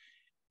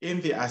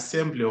 in the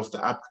assembly of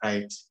the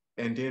upright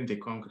and in the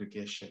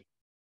congregation.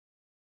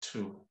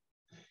 2.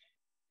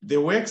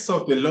 The works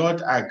of the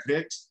Lord are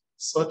great,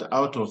 sought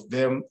out of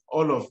them,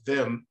 all of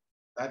them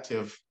that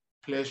have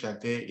pleasure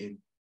therein.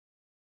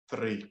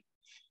 3.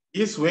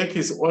 His work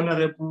is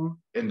honorable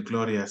and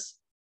glorious,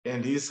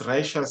 and his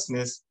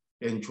righteousness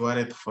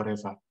endureth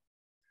forever.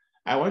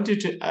 I want you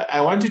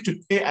to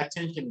pay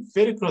attention,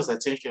 very close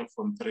attention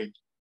from 3.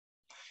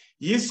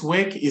 His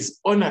work is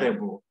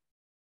honorable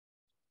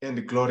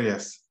and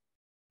glorious,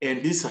 and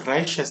his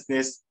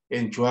righteousness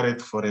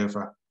endureth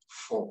forever.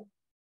 4.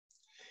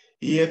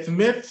 He hath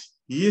made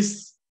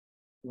his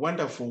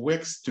wonderful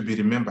works to be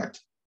remembered,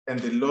 and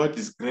the Lord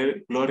is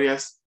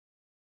glorious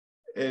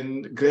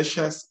and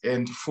gracious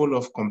and full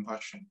of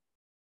compassion.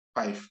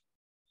 5.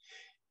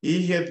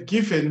 He hath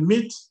given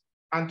meat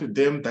unto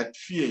them that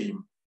fear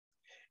him,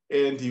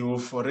 and he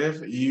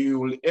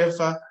will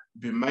ever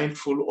be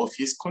mindful of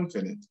his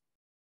covenant.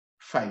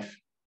 5.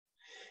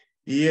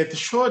 He hath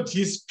showed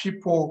his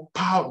people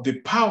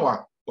the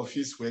power of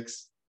his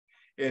works,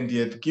 and he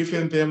hath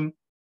given them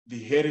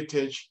the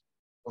heritage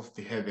of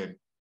the heaven.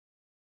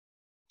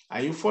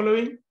 Are you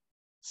following?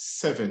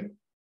 7.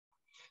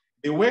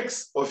 The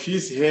works of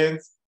his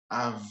hands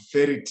are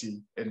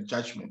verity and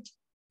judgment.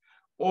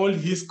 All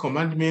his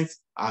commandments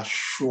are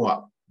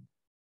sure.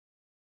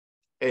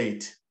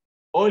 8.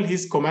 All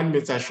his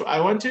commandments are sure. I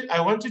want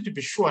you to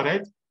be sure,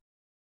 right?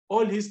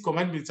 All his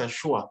commandments are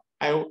sure.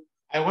 I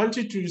want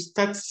you to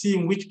start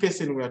seeing which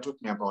person we are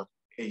talking about.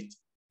 8.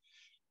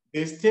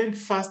 They stand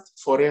fast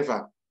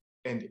forever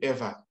and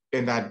ever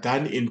and are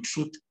done in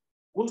truth.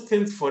 Who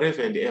stands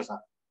forever and ever?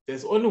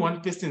 There's only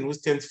one person who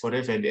stands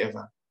forever and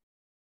ever.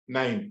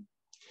 9.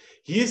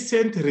 He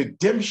sent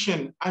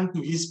redemption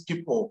unto his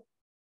people.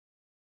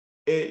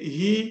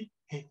 He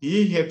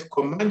had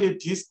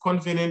commanded his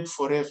covenant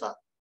forever.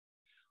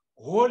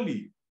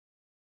 Holy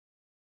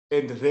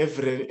and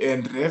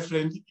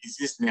reverend is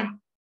his name.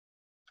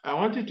 I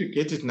want you to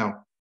get it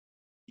now.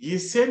 He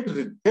sent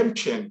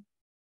redemption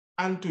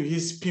unto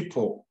his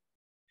people.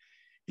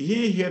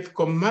 He hath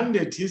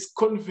commanded his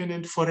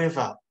covenant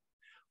forever.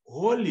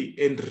 Holy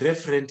and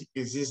reverend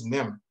is his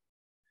name.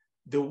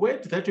 The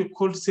word that we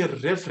call say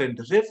reverend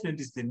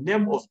is the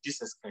name of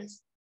Jesus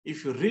Christ.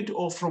 If you read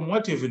or from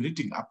what you've been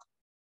reading up,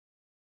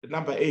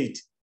 number 8,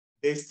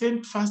 they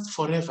stand fast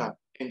forever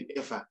and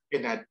ever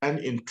and are done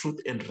in truth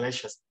and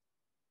righteousness.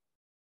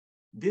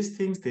 These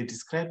things, they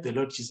describe the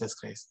Lord Jesus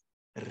Christ.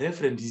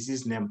 Reverend is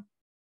his name.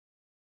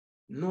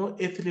 No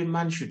earthly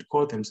man should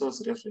call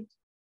themselves reverend.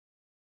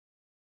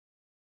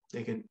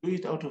 They can do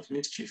it out of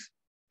mischief.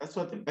 That's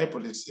what the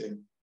Bible is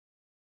saying.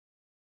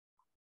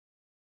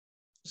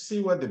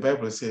 See what the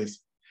Bible says.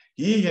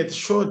 He had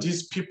showed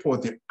these people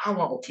the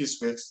power of his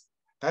works,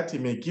 that he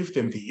may give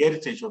them the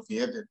heritage of the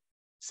heaven.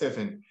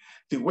 7,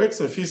 the works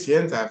of his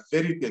hands are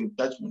varied in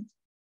judgment.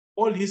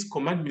 All his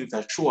commandments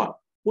are sure.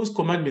 Whose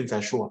commandments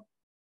are sure?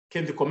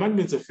 Can the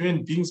commandments of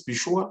human beings be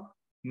sure?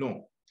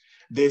 No.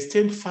 They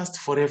stand fast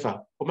forever.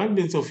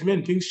 Commandments of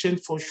human beings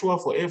stand for sure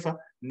forever?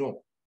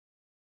 No.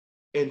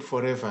 And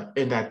forever,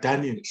 and are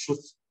done in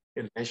truth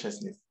and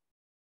righteousness.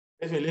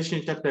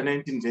 Revelation chapter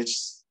 19,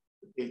 verse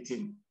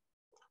 18.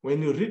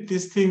 When you read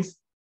these things,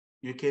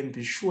 you can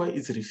be sure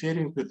it's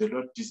referring to the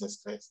Lord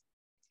Jesus Christ.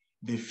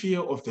 The fear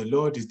of the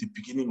Lord is the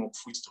beginning of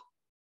wisdom.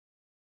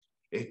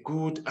 A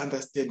good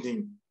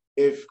understanding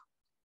of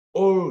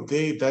all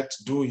they that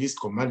do his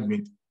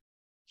commandment,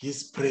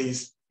 his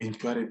praise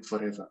endureth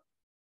forever.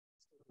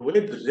 The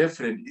word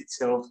reverend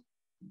itself,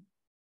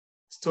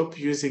 stop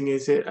using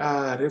it, say,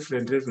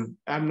 reverend.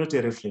 I'm not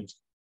a reverend.